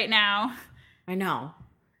this right now. I know.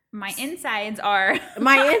 My insides are.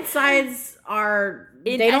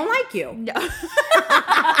 They don't like you. No.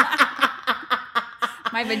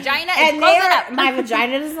 My vagina is closing up. My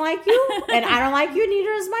vagina doesn't like you, and I don't like you, neither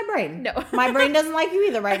does my brain. No. My brain doesn't like you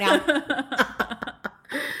either right now.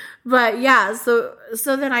 But yeah, so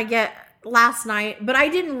then I get last night, but I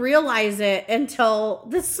didn't realize it until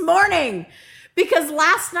this morning. Because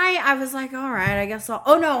last night I was like, all right, I guess I'll...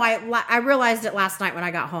 Oh, no, I realized it last night when I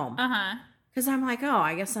got home. Uh-huh. Because I'm like, oh,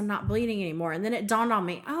 I guess I'm not bleeding anymore. And then it dawned on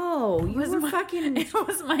me, oh, you were fucking... It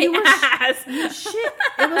was my ass. Shit,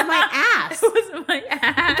 it was my ass. It was my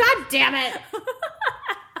ass. God damn it.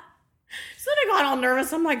 So then I got all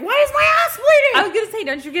nervous. I'm like, why is my ass bleeding? I was going to say,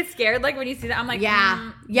 don't you get scared like when you see that? I'm like,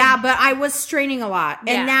 Yeah, but I was straining a lot.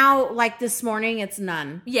 And now, like this morning, it's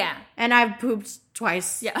none. Yeah. And I've pooped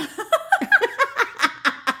twice. Yeah.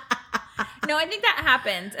 No, I think that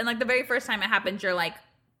happens. And like the very first time it happens, you're like,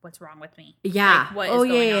 what's wrong with me? Yeah. Like, what is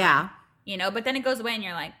going on? Yeah. You know, but then it goes away and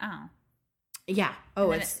you're like, oh. Yeah.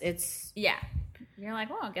 Oh, it's yeah. You're like,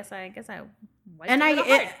 well, I guess I and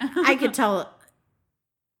I could tell.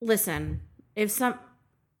 Listen, if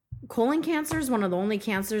colon cancer is one of the only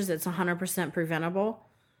cancers that's 100% preventable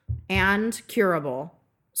and curable.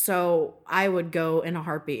 So I would go in a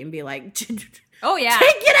heartbeat and be like, oh yeah,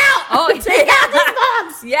 take it out. Oh, take out these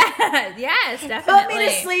bumps. Yes, definitely. Put me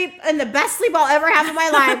to sleep in the best sleep I'll ever have in my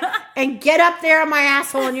life, and get up there on my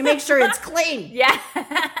asshole and you make sure it's clean. Yeah.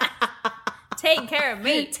 Take care of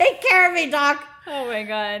me. Take care of me, doc. Oh my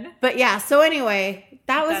god. But yeah, so anyway,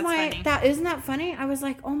 that's funny. Isn't that funny? I was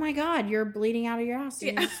like, oh my god, you're bleeding out of your ass.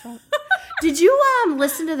 Yeah. Did you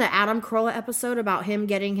listen to the Adam Carolla episode about him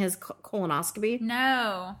getting his colonoscopy?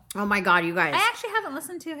 No. Oh my god, you guys! I actually haven't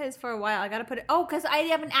listened to his for a while. I gotta put it. Oh, because I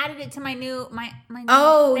haven't added it to my new my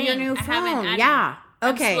new thing. Your new phone. Yeah.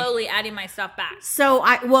 Okay. I'm slowly adding my stuff back. So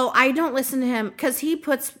I don't listen to him because he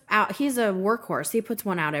puts out. He's a workhorse. He puts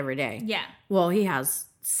one out every day. Yeah. Well, he has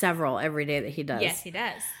several every day that he does. Yes, he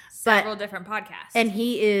does. Several different podcasts. And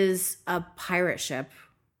he is a pirate ship.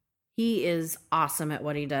 He is awesome at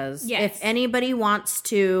what he does. Yes. If anybody wants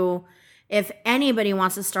to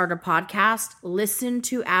start a podcast, listen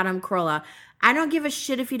to Adam Carolla. I don't give a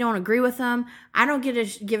shit if you don't agree with him. I don't give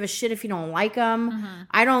a shit if you don't like him. Mm-hmm.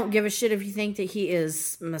 I don't give a shit if you think that he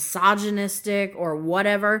is misogynistic or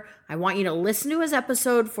whatever. I want you to listen to his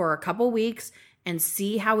episode for a couple weeks and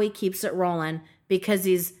see how he keeps it rolling, because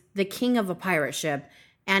he's the king of a pirate ship.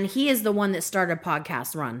 And he is the one that started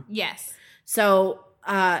Podcast Run. Yes. So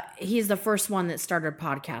he's the first one that started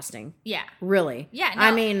podcasting. Yeah. Really? Yeah. No.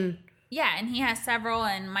 I mean... Yeah, and he has several,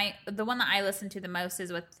 and the one that I listen to the most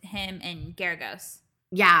is with him and Garagos.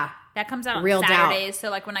 Yeah. That comes out on Real Saturdays, Doubt. So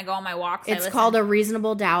like when I go on my walks, it's called A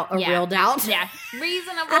Reasonable Doubt, Real Doubt. Yeah,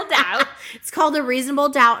 Reasonable Doubt. It's called A Reasonable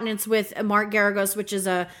Doubt, and it's with Mark Garagos, which is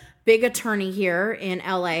a big attorney here in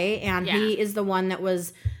LA, and he is the one that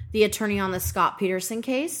was the attorney on the Scott Peterson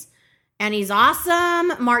case. And he's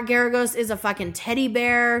awesome. Mark Garagos is a fucking teddy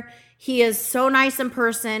bear. He is so nice in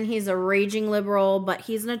person. He's a raging liberal, but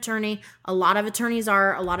he's an attorney. A lot of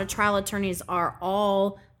trial attorneys are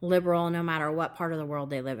all liberal, no matter what part of the world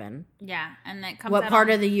they live in. Yeah, and it comes what part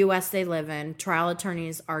of the U.S. they live in. Trial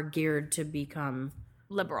attorneys are geared to become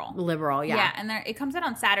liberal, yeah. Yeah, and it comes out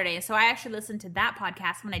on Saturday, so I actually listen to that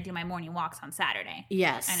podcast when I do my morning walks on Saturday.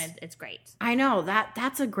 Yes. And it's great. I know,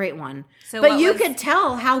 that's a great one. So but you could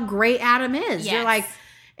tell how great Adam is. Yes. You're like,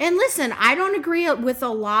 and listen, I don't agree with a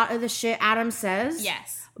lot of the shit Adam says.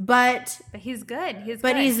 Yes. But he's good. He's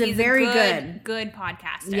a very good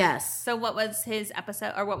podcaster. Yes. So what was his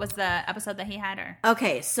episode, or what was the episode that he had? Or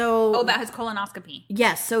okay, so about his colonoscopy.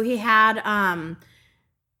 Yes. So he had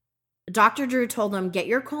Dr. Drew told him, get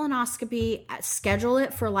your colonoscopy, schedule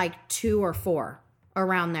it for like 2 or 4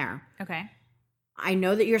 around there. Okay. I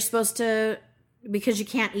know that you're supposed to, because you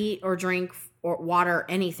can't eat or drink or water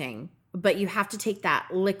anything, but you have to take that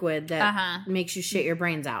liquid that makes you shit your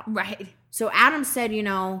brains out. Right. So Adam said,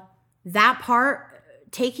 that part,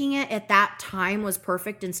 taking it at that time was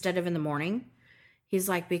perfect instead of in the morning. He's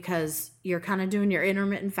like, because you're kind of doing your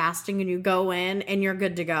intermittent fasting and you go in and you're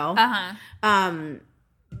good to go.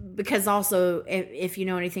 Because also, if you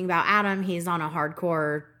know anything about Adam, he's on a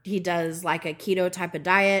hardcore, he does like a keto type of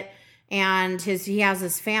diet, and he has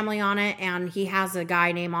his family on it, and he has a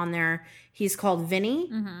guy name on there. He's called Vinny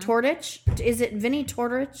Tortich. Is it Vinny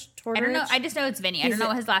Tortich? I don't know. I just know it's Vinny. I don't know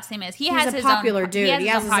what his last name is. He's a popular dude. He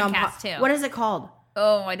has his own podcast too. What is it called?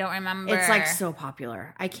 Oh, I don't remember. It's like so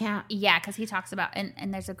popular. I can't. Yeah, because he talks about,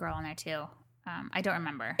 and there's a girl on there too. I don't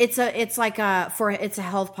remember. It's a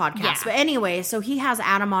health podcast. Yeah. But anyway, so he has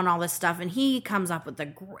Adam on all this stuff, and he comes up with the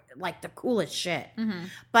coolest shit. Mm-hmm.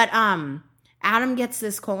 But Adam gets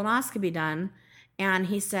this colonoscopy done, and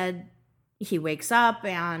he said he wakes up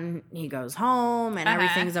and he goes home and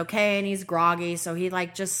everything's okay, and he's groggy, so he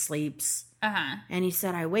just sleeps. And he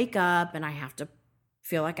said, I wake up and I have to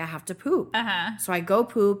feel like I have to poop. So I go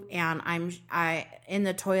poop, and I in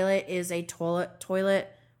the toilet is a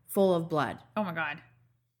toilet full of blood. Oh my God.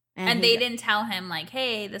 And they didn't tell him like,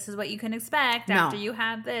 hey, this is what you can expect after you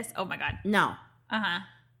have this. Oh my God. No.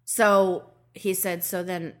 So he said, so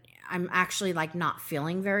then I'm actually like not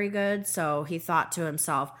feeling very good. So he thought to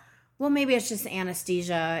himself, well, maybe it's just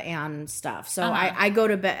anesthesia and stuff. So I go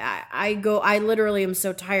to bed. I literally am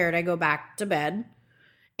so tired. I go back to bed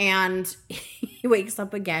and he wakes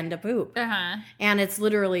up again to poop. And it's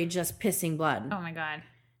literally just pissing blood. Oh my God.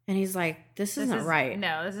 And he's like, this isn't right.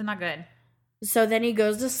 No, this is not good. So then he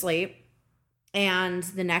goes to sleep and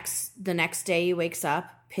the next day he wakes up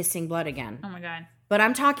pissing blood again. Oh my God. But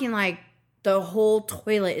I'm talking like the whole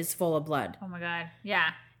toilet is full of blood. Oh my God.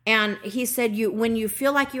 Yeah. And he said, when you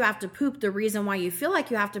feel like you have to poop, the reason why you feel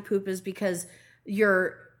like you have to poop is because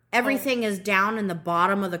everything is down in the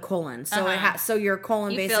bottom of the colon. So so your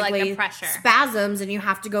colon basically spasms and you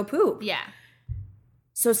have to go poop. Yeah.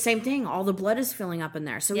 So same thing. All the blood is filling up in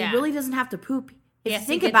there. So he really doesn't have to poop. If you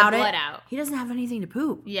think get about the blood it, out. He doesn't have anything to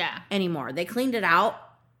poop anymore. They cleaned it out.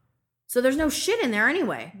 So there's no shit in there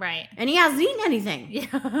anyway. Right. And he hasn't eaten anything.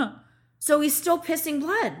 Yeah. So he's still pissing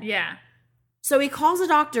blood. Yeah. So he calls a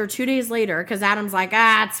doctor 2 days later because Adam's like,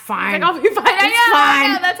 it's fine. Like, I'll be fine.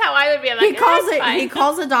 I know. That's how I would be. Like, he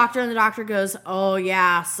calls the doctor and the doctor goes, oh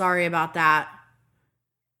yeah, sorry about that.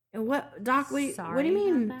 And what, Doc, what do you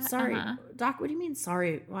mean? Sorry. Doc, what do you mean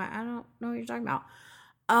sorry? Well, I don't know what you're talking about.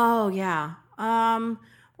 Oh yeah. Well,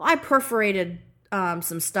 I perforated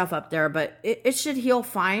some stuff up there, but it should heal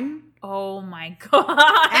fine. Oh my God.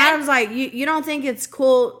 Adam's like, you don't think it's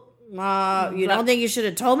cool? You don't think you should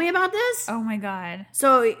have told me about this? Oh my God.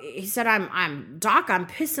 So he said, Doc, I'm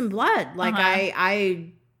pissing blood. Like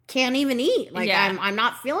I can't even eat. Like I'm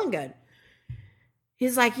not feeling good.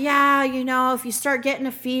 He's like, yeah, if you start getting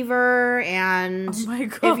a fever and oh my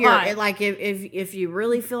God. if you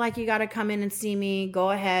really feel like you got to come in and see me, go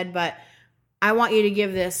ahead. But I want you to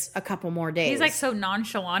give this a couple more days. He's like so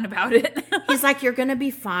nonchalant about it. He's like, you're going to be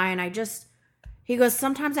fine. He goes,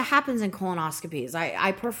 sometimes it happens in colonoscopies.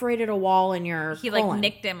 I perforated a wall in your colon. Like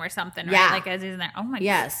nicked him or something, right? Yeah. Like as he's in there. Oh my God.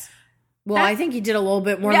 Yes. Well, I think he did a little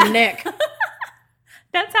bit more than Nick.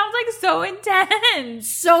 That sounds like so intense.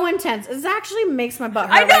 So intense. It actually makes my butt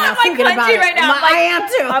hurt right now thinking about it. Right now. I am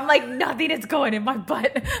too. I'm like, nothing is going in my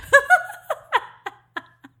butt.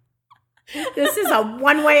 This is a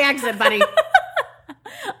one-way exit, buddy.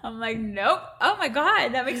 I'm like, nope. Oh my God.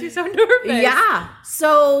 That makes me so nervous. Yeah.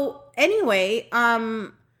 So anyway,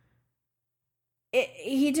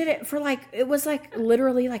 he did it for it was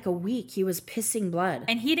literally a week. He was pissing blood.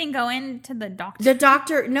 And he didn't go into the doctor? The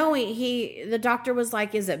doctor, no, the doctor was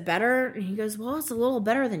like, is it better? And he goes, well, it's a little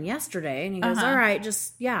better than yesterday. And he goes, all right,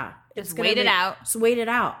 just wait it out. Just wait it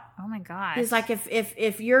out. Oh my God. He's like,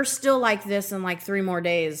 if you're still like this in 3 more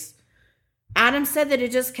days. Adam said that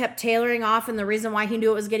it just kept tailoring off. And the reason why he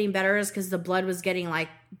knew it was getting better is because the blood was getting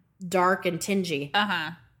dark and tingy.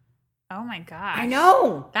 Oh my God. I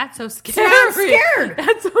know. That's so scary. So I'm scared.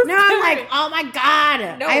 That's so scary. Now I'm like, oh my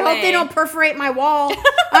God. No I way. hope they don't perforate my wall.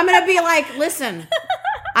 I'm going to be like, listen,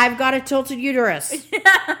 I've got a tilted uterus.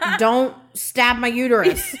 Yeah. Don't stab my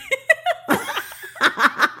uterus.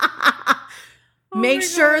 Make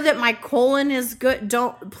sure that my colon is good.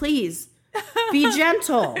 Please, be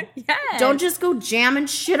gentle. Yes. Don't just go jamming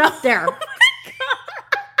shit up there.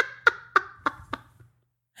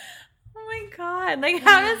 God,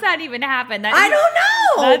 how does that even happen? I don't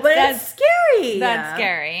know, but it's scary. That's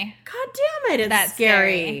scary. God damn it, it's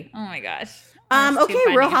scary. Oh my gosh.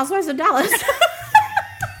 Okay, Real Housewives of Dallas.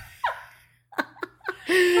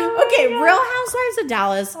 Real Housewives of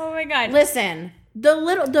Dallas. Oh my God. Listen,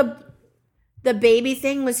 the baby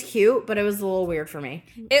thing was cute, but it was a little weird for me.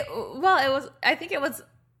 I think it was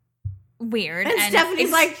weird. And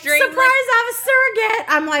Stephanie's like, surprise, I have a surrogate.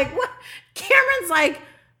 I'm like, what? Cameron's like,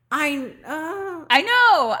 I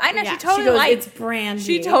know. Yeah, she totally lied. It's Brandi.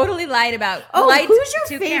 She totally lied about. Who's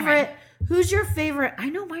your favorite? Cameron. Who's your favorite? I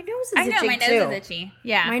know my nose is itchy. I know my nose is itchy.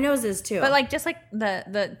 Yeah, my nose is too. But just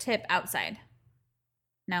the tip outside.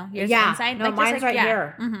 No, yours inside. No, mine's right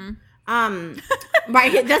here. Mm-hmm.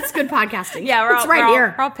 Right. That's good podcasting. Yeah, it's right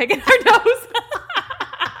here. We're all picking our nose.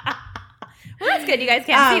 Well, that's good. You guys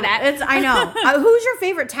can't see that. I know. Who's your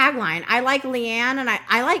favorite tagline? I like Leanne and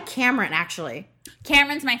I like Cameron actually.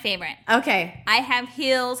 Cameron's my favorite. Okay. I have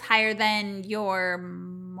heels higher than your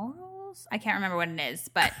morals. I can't remember what it is,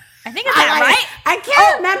 but I think it's right. I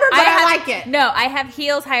can't remember, but I like it. No, I have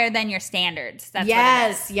heels higher than your standards. That's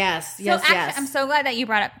yes. I'm so glad that you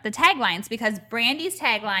brought up the taglines because Brandi's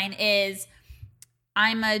tagline is,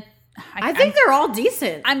 I'm a I think they're all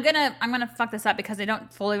decent. I'm gonna fuck this up because I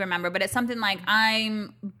don't fully remember, but it's something like,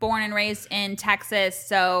 I'm born and raised in Texas,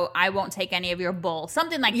 so I won't take any of your bull.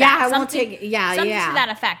 Something like that. I won't take. Yeah, something to that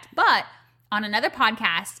effect. But on another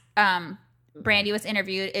podcast, Brandi was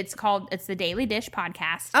interviewed. It's the Daily Dish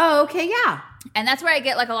podcast. Oh, okay, yeah. And that's where I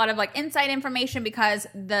get like a lot of like inside information, because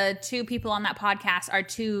the two people on that podcast are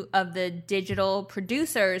two of the digital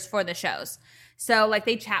producers for the shows. So like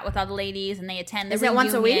they chat with all the ladies and they attend the reunions. Is it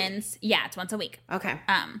once a week? Yeah, it's once a week. Okay.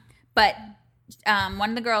 But one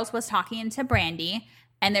of the girls was talking to Brandi,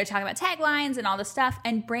 and they're talking about taglines and all this stuff.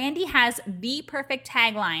 And Brandi has the perfect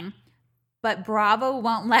tagline, but Bravo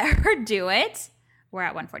won't let her do it. We're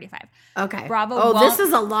at 1:45. Okay. Bravo. Oh, this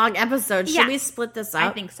is a long episode. Should we split this up? I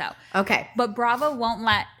think so. Okay. But Bravo won't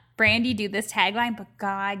let Brandi do this tagline, but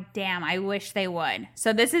god damn, I wish they would.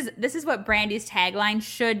 So this is what Brandi's tagline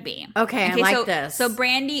should be. Okay, I like this. So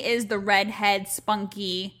Brandi is the redhead,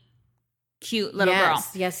 spunky, cute little girl.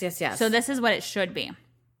 Yes. So this is what it should be.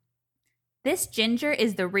 This ginger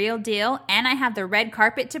is the real deal, and I have the red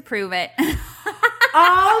carpet to prove it.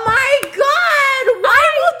 Oh my god! Why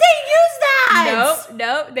won't they use that?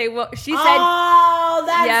 No, they will. She said, "Oh,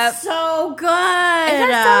 that's so good." Is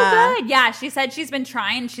that so good? Yeah, she said she's been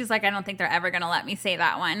trying. She's like, I don't think they're ever gonna let me say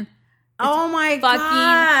that one. Oh my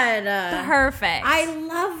god! Perfect. I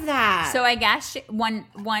love that. So I guess one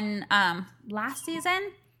last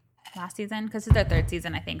season, because it's their third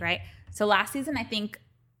season, I think, right? So last season, I think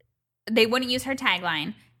they wouldn't use her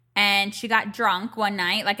tagline, and she got drunk one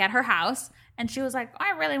night, like at her house. And she was like,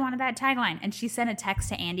 I really wanted that tagline. And she sent a text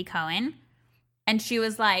to Andy Cohen. And she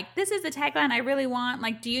was like, this is the tagline I really want.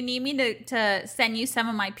 Like, do you need me to send you some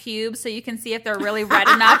of my pubes so you can see if they're really red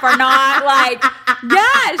enough or not? Like,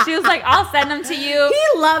 yeah. She was like, I'll send them to you.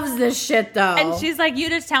 He loves this shit, though. And she's like, you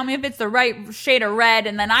just tell me if it's the right shade of red,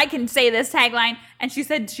 and then I can say this tagline. And she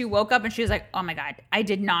said she woke up and she was like, oh my God, I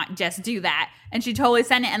did not just do that. And she totally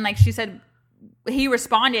sent it. And like she said, he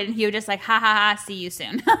responded and he was just like, ha ha ha, see you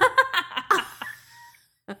soon.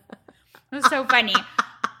 It was so funny.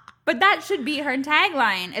 But that should be her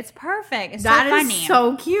tagline. It's perfect. It's so funny. That is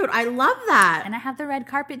so cute. I love that. And I have the red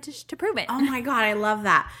carpet to prove it. Oh my God, I love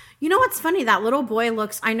that. You know what's funny? That little boy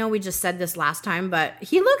looks, I know we just said this last time, but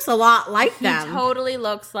he looks a lot like them. He totally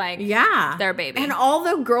looks like their baby. And all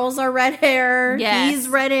the girls are red hair. Yes. He's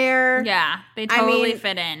red hair. Yeah, they totally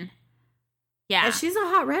fit in. Yeah. And she's a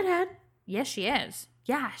hot redhead. Yes, she is.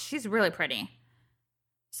 Yeah, she's really pretty.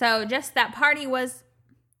 So just that party was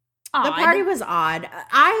odd. The party was odd.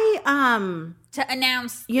 To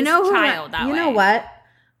announce you know this child that way. You know what?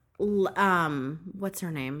 What's her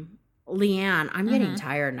name? Leanne. I'm getting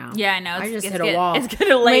tired now. Yeah, I know. I just hit a wall. It's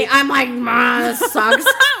getting late. I'm like, this sucks.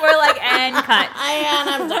 We're like, and cut.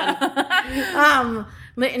 I'm done.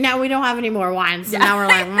 Now we don't have any more wine, so now we're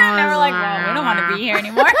like, well, we don't want to be here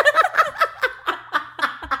anymore.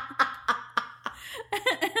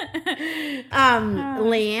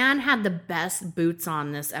 Leanne had the best boots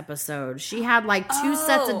on this episode. She had like two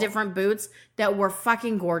sets of different boots that were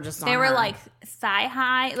fucking gorgeous on her. They were like thigh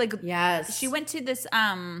high. Like, yes. She went to this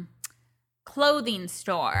clothing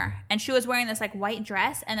store and she was wearing this like white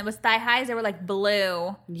dress and it was thigh highs. They were like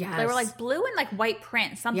blue. Yes. They were like blue and like white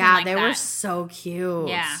print, something like that. Yeah, they were so cute.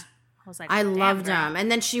 Yeah. I was like, I loved them.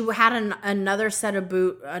 And then she had another set of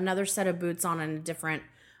boots on in a different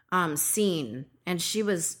scene. And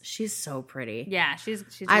she's so pretty. Yeah, she's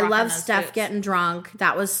I love Steph getting drunk.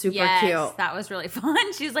 That was super cute. That was really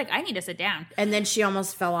fun. She's like, I need to sit down. And then she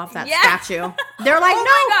almost fell off that statue. They're like, oh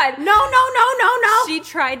my God. No. She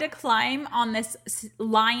tried to climb on this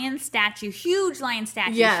lion statue, huge lion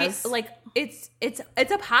statue. Yes.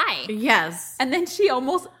 It's up high. Yes. And then she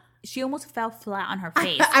almost fell flat on her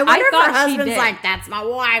face. I wonder if her husband's like, that's my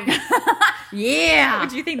wife. Yeah.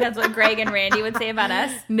 Would you think that's what Greg and Randy would say about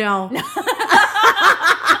us? No. No,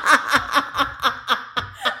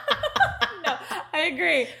 I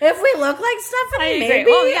agree. If we look like Stephanie, maybe.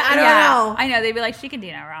 Well, yeah, I don't know. I know. They'd be like, she can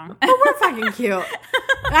do no wrong. But we're fucking cute.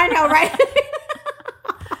 I know, right?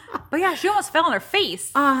 But yeah, she almost fell on her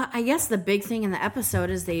face. I guess the big thing in the episode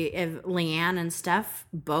is Leanne and Steph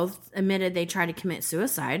both admitted they tried to commit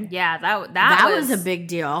suicide. Yeah, that was a big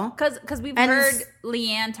deal. Because we've heard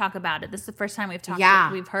Leanne talk about it. This is the first time we've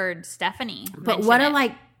talked. We've heard Stephanie. But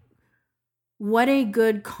what a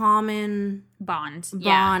good common bond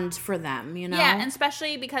for them, you know? Yeah, and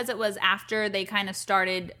especially because it was after they kind of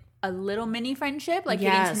started a little mini friendship, like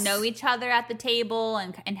getting to know each other at the table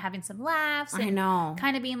and having some laughs. And I know.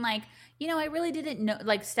 Kind of being like, I really didn't know,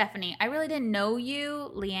 like Stephanie, I really didn't know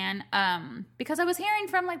you, Leanne, because I was hearing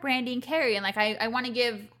from like Brandi and Carrie, and like I want to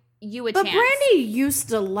give you a but chance. Brandi used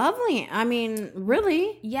to love Leanne. I mean,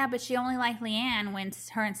 really? Yeah, but she only liked Leanne when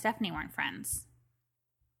her and Stephanie weren't friends.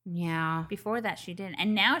 Yeah. Before that, she didn't,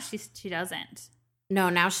 and now she doesn't. No,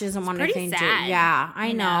 now she doesn't want anything to. Sad, Yeah,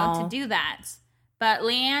 I know to do that. But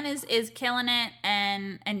Leanne is killing it,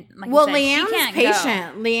 and like well, you said, Leanne's she can't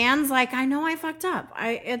patient. go. Leanne's like, I know I fucked up.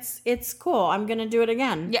 It's cool. I'm gonna do it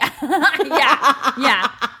again. Yeah,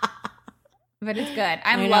 yeah. But it's good.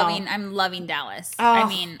 I'm loving Dallas. Oh. I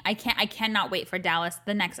mean, I cannot wait for Dallas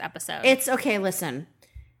the next episode. It's okay. Listen,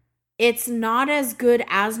 it's not as good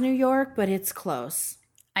as New York, but it's close.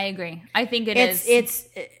 I agree. I think it's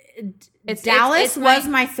Dallas was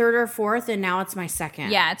my third or fourth, and now it's my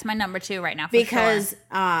second. Yeah, it's my number 2 right now. Because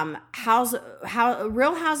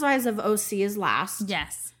Real Housewives of OC is last.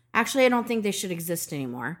 Yes. Actually, I don't think they should exist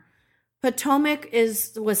anymore. Potomac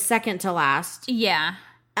was second to last. Yeah.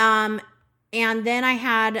 And then I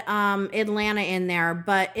had Atlanta in there,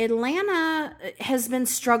 but Atlanta has been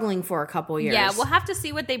struggling for a couple years. Yeah, we'll have to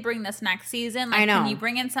see what they bring this next season. Like, I know. Can you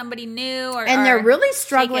bring in somebody new? And they're really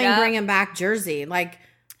struggling bringing back Jersey. Like,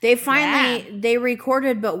 they finally, they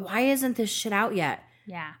recorded, but why isn't this shit out yet?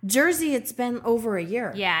 Yeah. Jersey, it's been over a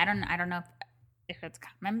year. Yeah, I don't know if it's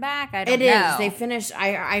coming back. I don't know. It is. They finished.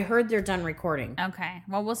 I heard they're done recording. Okay.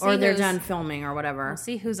 Well, we'll see. Or they're done filming or whatever. We'll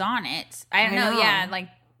see who's on it. I don't know. Yeah, like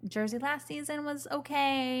Jersey last season was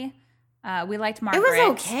okay. We liked Margaret. It was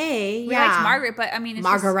okay. We liked Margaret, but I mean, it's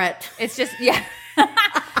Margaret. It's just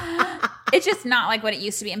it's just not like what it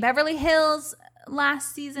used to be. And Beverly Hills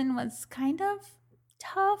last season was kind of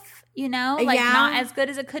tough, like not as good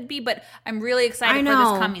as it could be. But I'm really excited for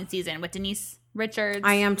this coming season with Denise Richards.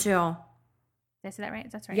 I am too. Did I say that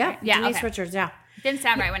right? That's right. Yeah, right? Yeah. Denise Richards. Yeah, didn't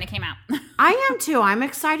sound right when it came out. I am too. I'm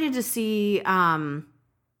excited to see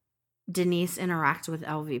Denise interact with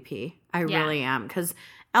LVP. I really am, because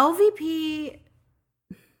LVP,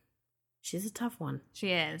 she's a tough one. She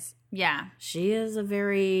is. Yeah, she is a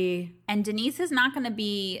very. And Denise is not going to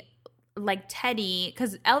be like Teddy,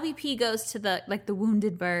 because LVP goes to the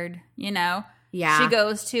wounded bird. Yeah, she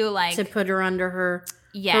goes to put her under her.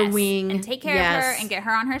 Yes, her wing. And take care of her and get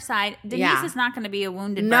her on her side. Denise is not going to be a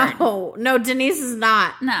wounded bird. No, Denise is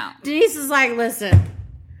not. No. Denise is like, listen,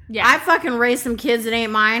 I fucking raised some kids that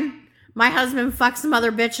ain't mine. My husband fucks some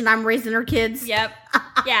other bitch and I'm raising her kids. Yep.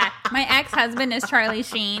 Yeah. My ex-husband is Charlie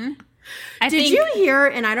Sheen. Did you hear,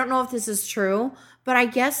 and I don't know if this is true, but I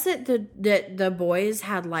guess that the boys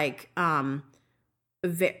had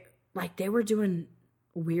they were doing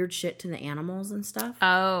weird shit to the animals and stuff.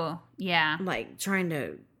 Oh, yeah. Like trying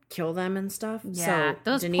to kill them and stuff. Yeah.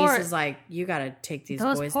 So Denise is like, you got to take these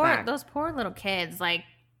boys back. Those poor little kids. Like,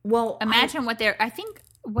 well, imagine what they're, I think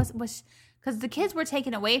was because the kids were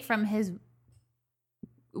taken away from his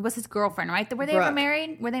girlfriend, right? Were they ever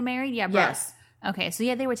married? Were they married? Yeah, Brooke. Yes. Okay, so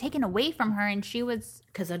they were taken away from her, and she was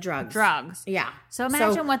because of drugs. Yeah. So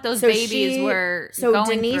imagine what those babies were. So going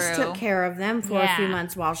Denise through. took care of them for a few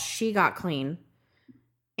months while she got clean,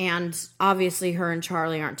 and obviously her and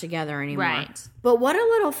Charlie aren't together anymore. Right. But what a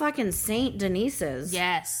little fucking saint Denise is.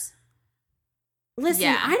 Yes. Listen,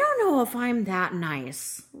 I don't know if I'm that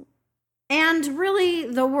nice. And really,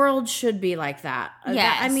 the world should be like that.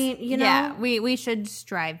 Yes. I mean, Yeah, we should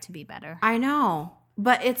strive to be better. I know.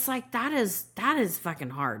 But it's like, that is fucking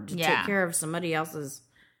hard to take care of somebody else's.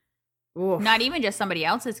 Oof. Not even just somebody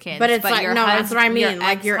else's kids. But it's like, that's what I mean.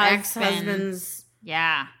 Like your ex-husband's.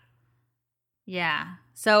 Yeah. Yeah.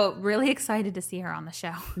 So really excited to see her on the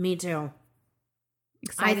show. Me too.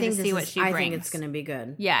 Excited to see what she brings. I think it's going to be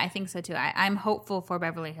good. Yeah, I think so too. I'm hopeful for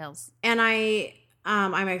Beverly Hills. And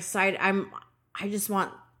I'm excited. I just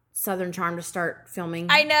want Southern Charm to start filming.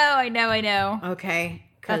 I know. Okay.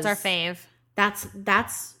 That's our fave.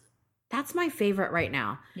 That's my favorite right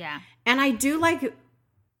now. Yeah. And I do like,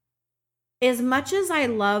 as much as I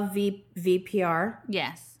love VPR.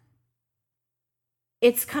 Yes.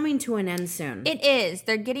 It's coming to an end soon. It is.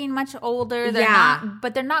 They're getting much older.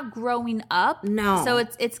 But they're not growing up. No. So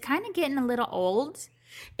it's kind of getting a little old.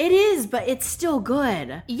 It is, but it's still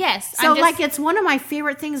good. Yes. So it's one of my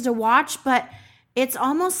favorite things to watch, but it's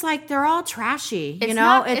almost like they're all trashy.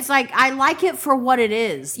 It's like, I like it for what it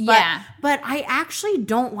is. But I actually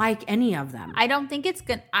don't like any of them. I don't think it's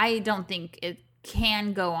good. I don't think it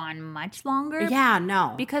can go on much longer. Yeah,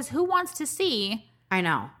 no. Because who wants to see? I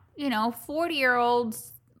know.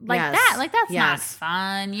 40-year-olds like that. Like, that's not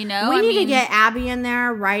fun, We need to get Abby in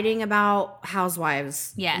there writing about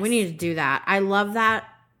housewives. Yes. We need to do that. I love that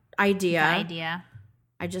idea.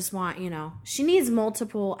 I just want, she needs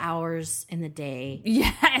multiple hours in the day.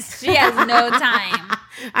 Yes. She has no time.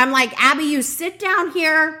 I'm like, Abby, you sit down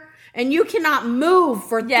here and you cannot move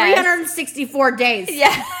for 364 days.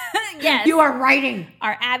 Yeah. Yes. You are writing.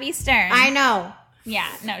 Our Abby Stern. I know. Yeah.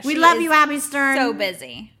 No, we love you, Abby Stern. So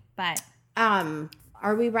busy, but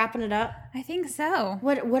are we wrapping it up? I think so.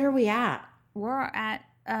 What are we at? We're at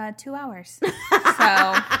 2 hours.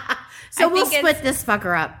 So we'll split this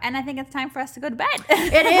fucker up. And I think it's time for us to go to bed.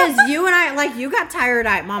 It is. You and I, like, you got tired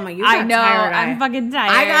eye. Mama, you got tired eye. I'm fucking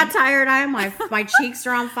tired. I got tired eye. My cheeks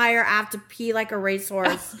are on fire. I have to pee like a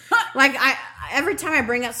racehorse. Like, every time I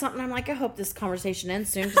bring up something, I'm like, I hope this conversation ends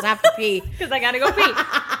soon because I have to pee. Because I got to go pee.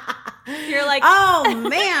 You're like, oh,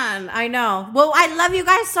 man. I know. Well, I love you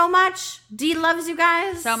guys so much. Dee loves you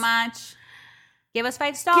guys so much. Give us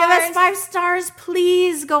 5 stars. Give us 5 stars.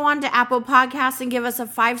 Please go on to Apple Podcasts and give us a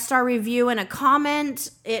 5-star review and a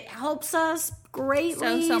comment. It helps us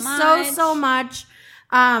greatly. So much. So much.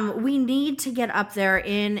 We need to get up there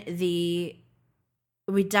in the...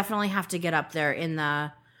 We definitely have to get up there in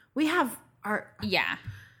the... We have our... Yeah.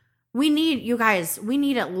 We need, you guys, we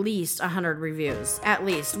need at least 100 reviews. At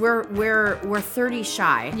least. We're 30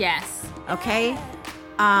 shy. Yes. Okay?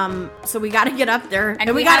 So we got to get up there,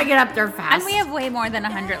 and we got to get up there fast. And we have way more than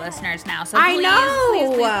 100 listeners now. So I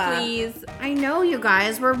know. Please. I know, you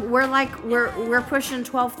guys. We're pushing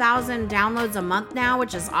 12,000 downloads a month now,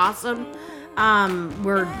 which is awesome.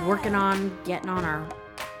 We're working on getting on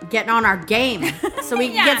our game so we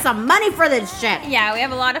can get some money for this shit. Yeah, we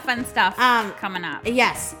have a lot of fun stuff coming up.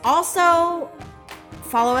 Yes. Also,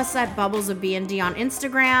 follow us at Bubbles of B&D on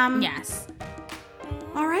Instagram. Yes.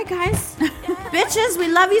 All right, guys. Bitches, we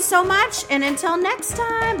love you so much. And until next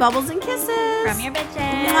time, bubbles and kisses. From your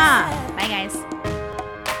bitches. Mwah.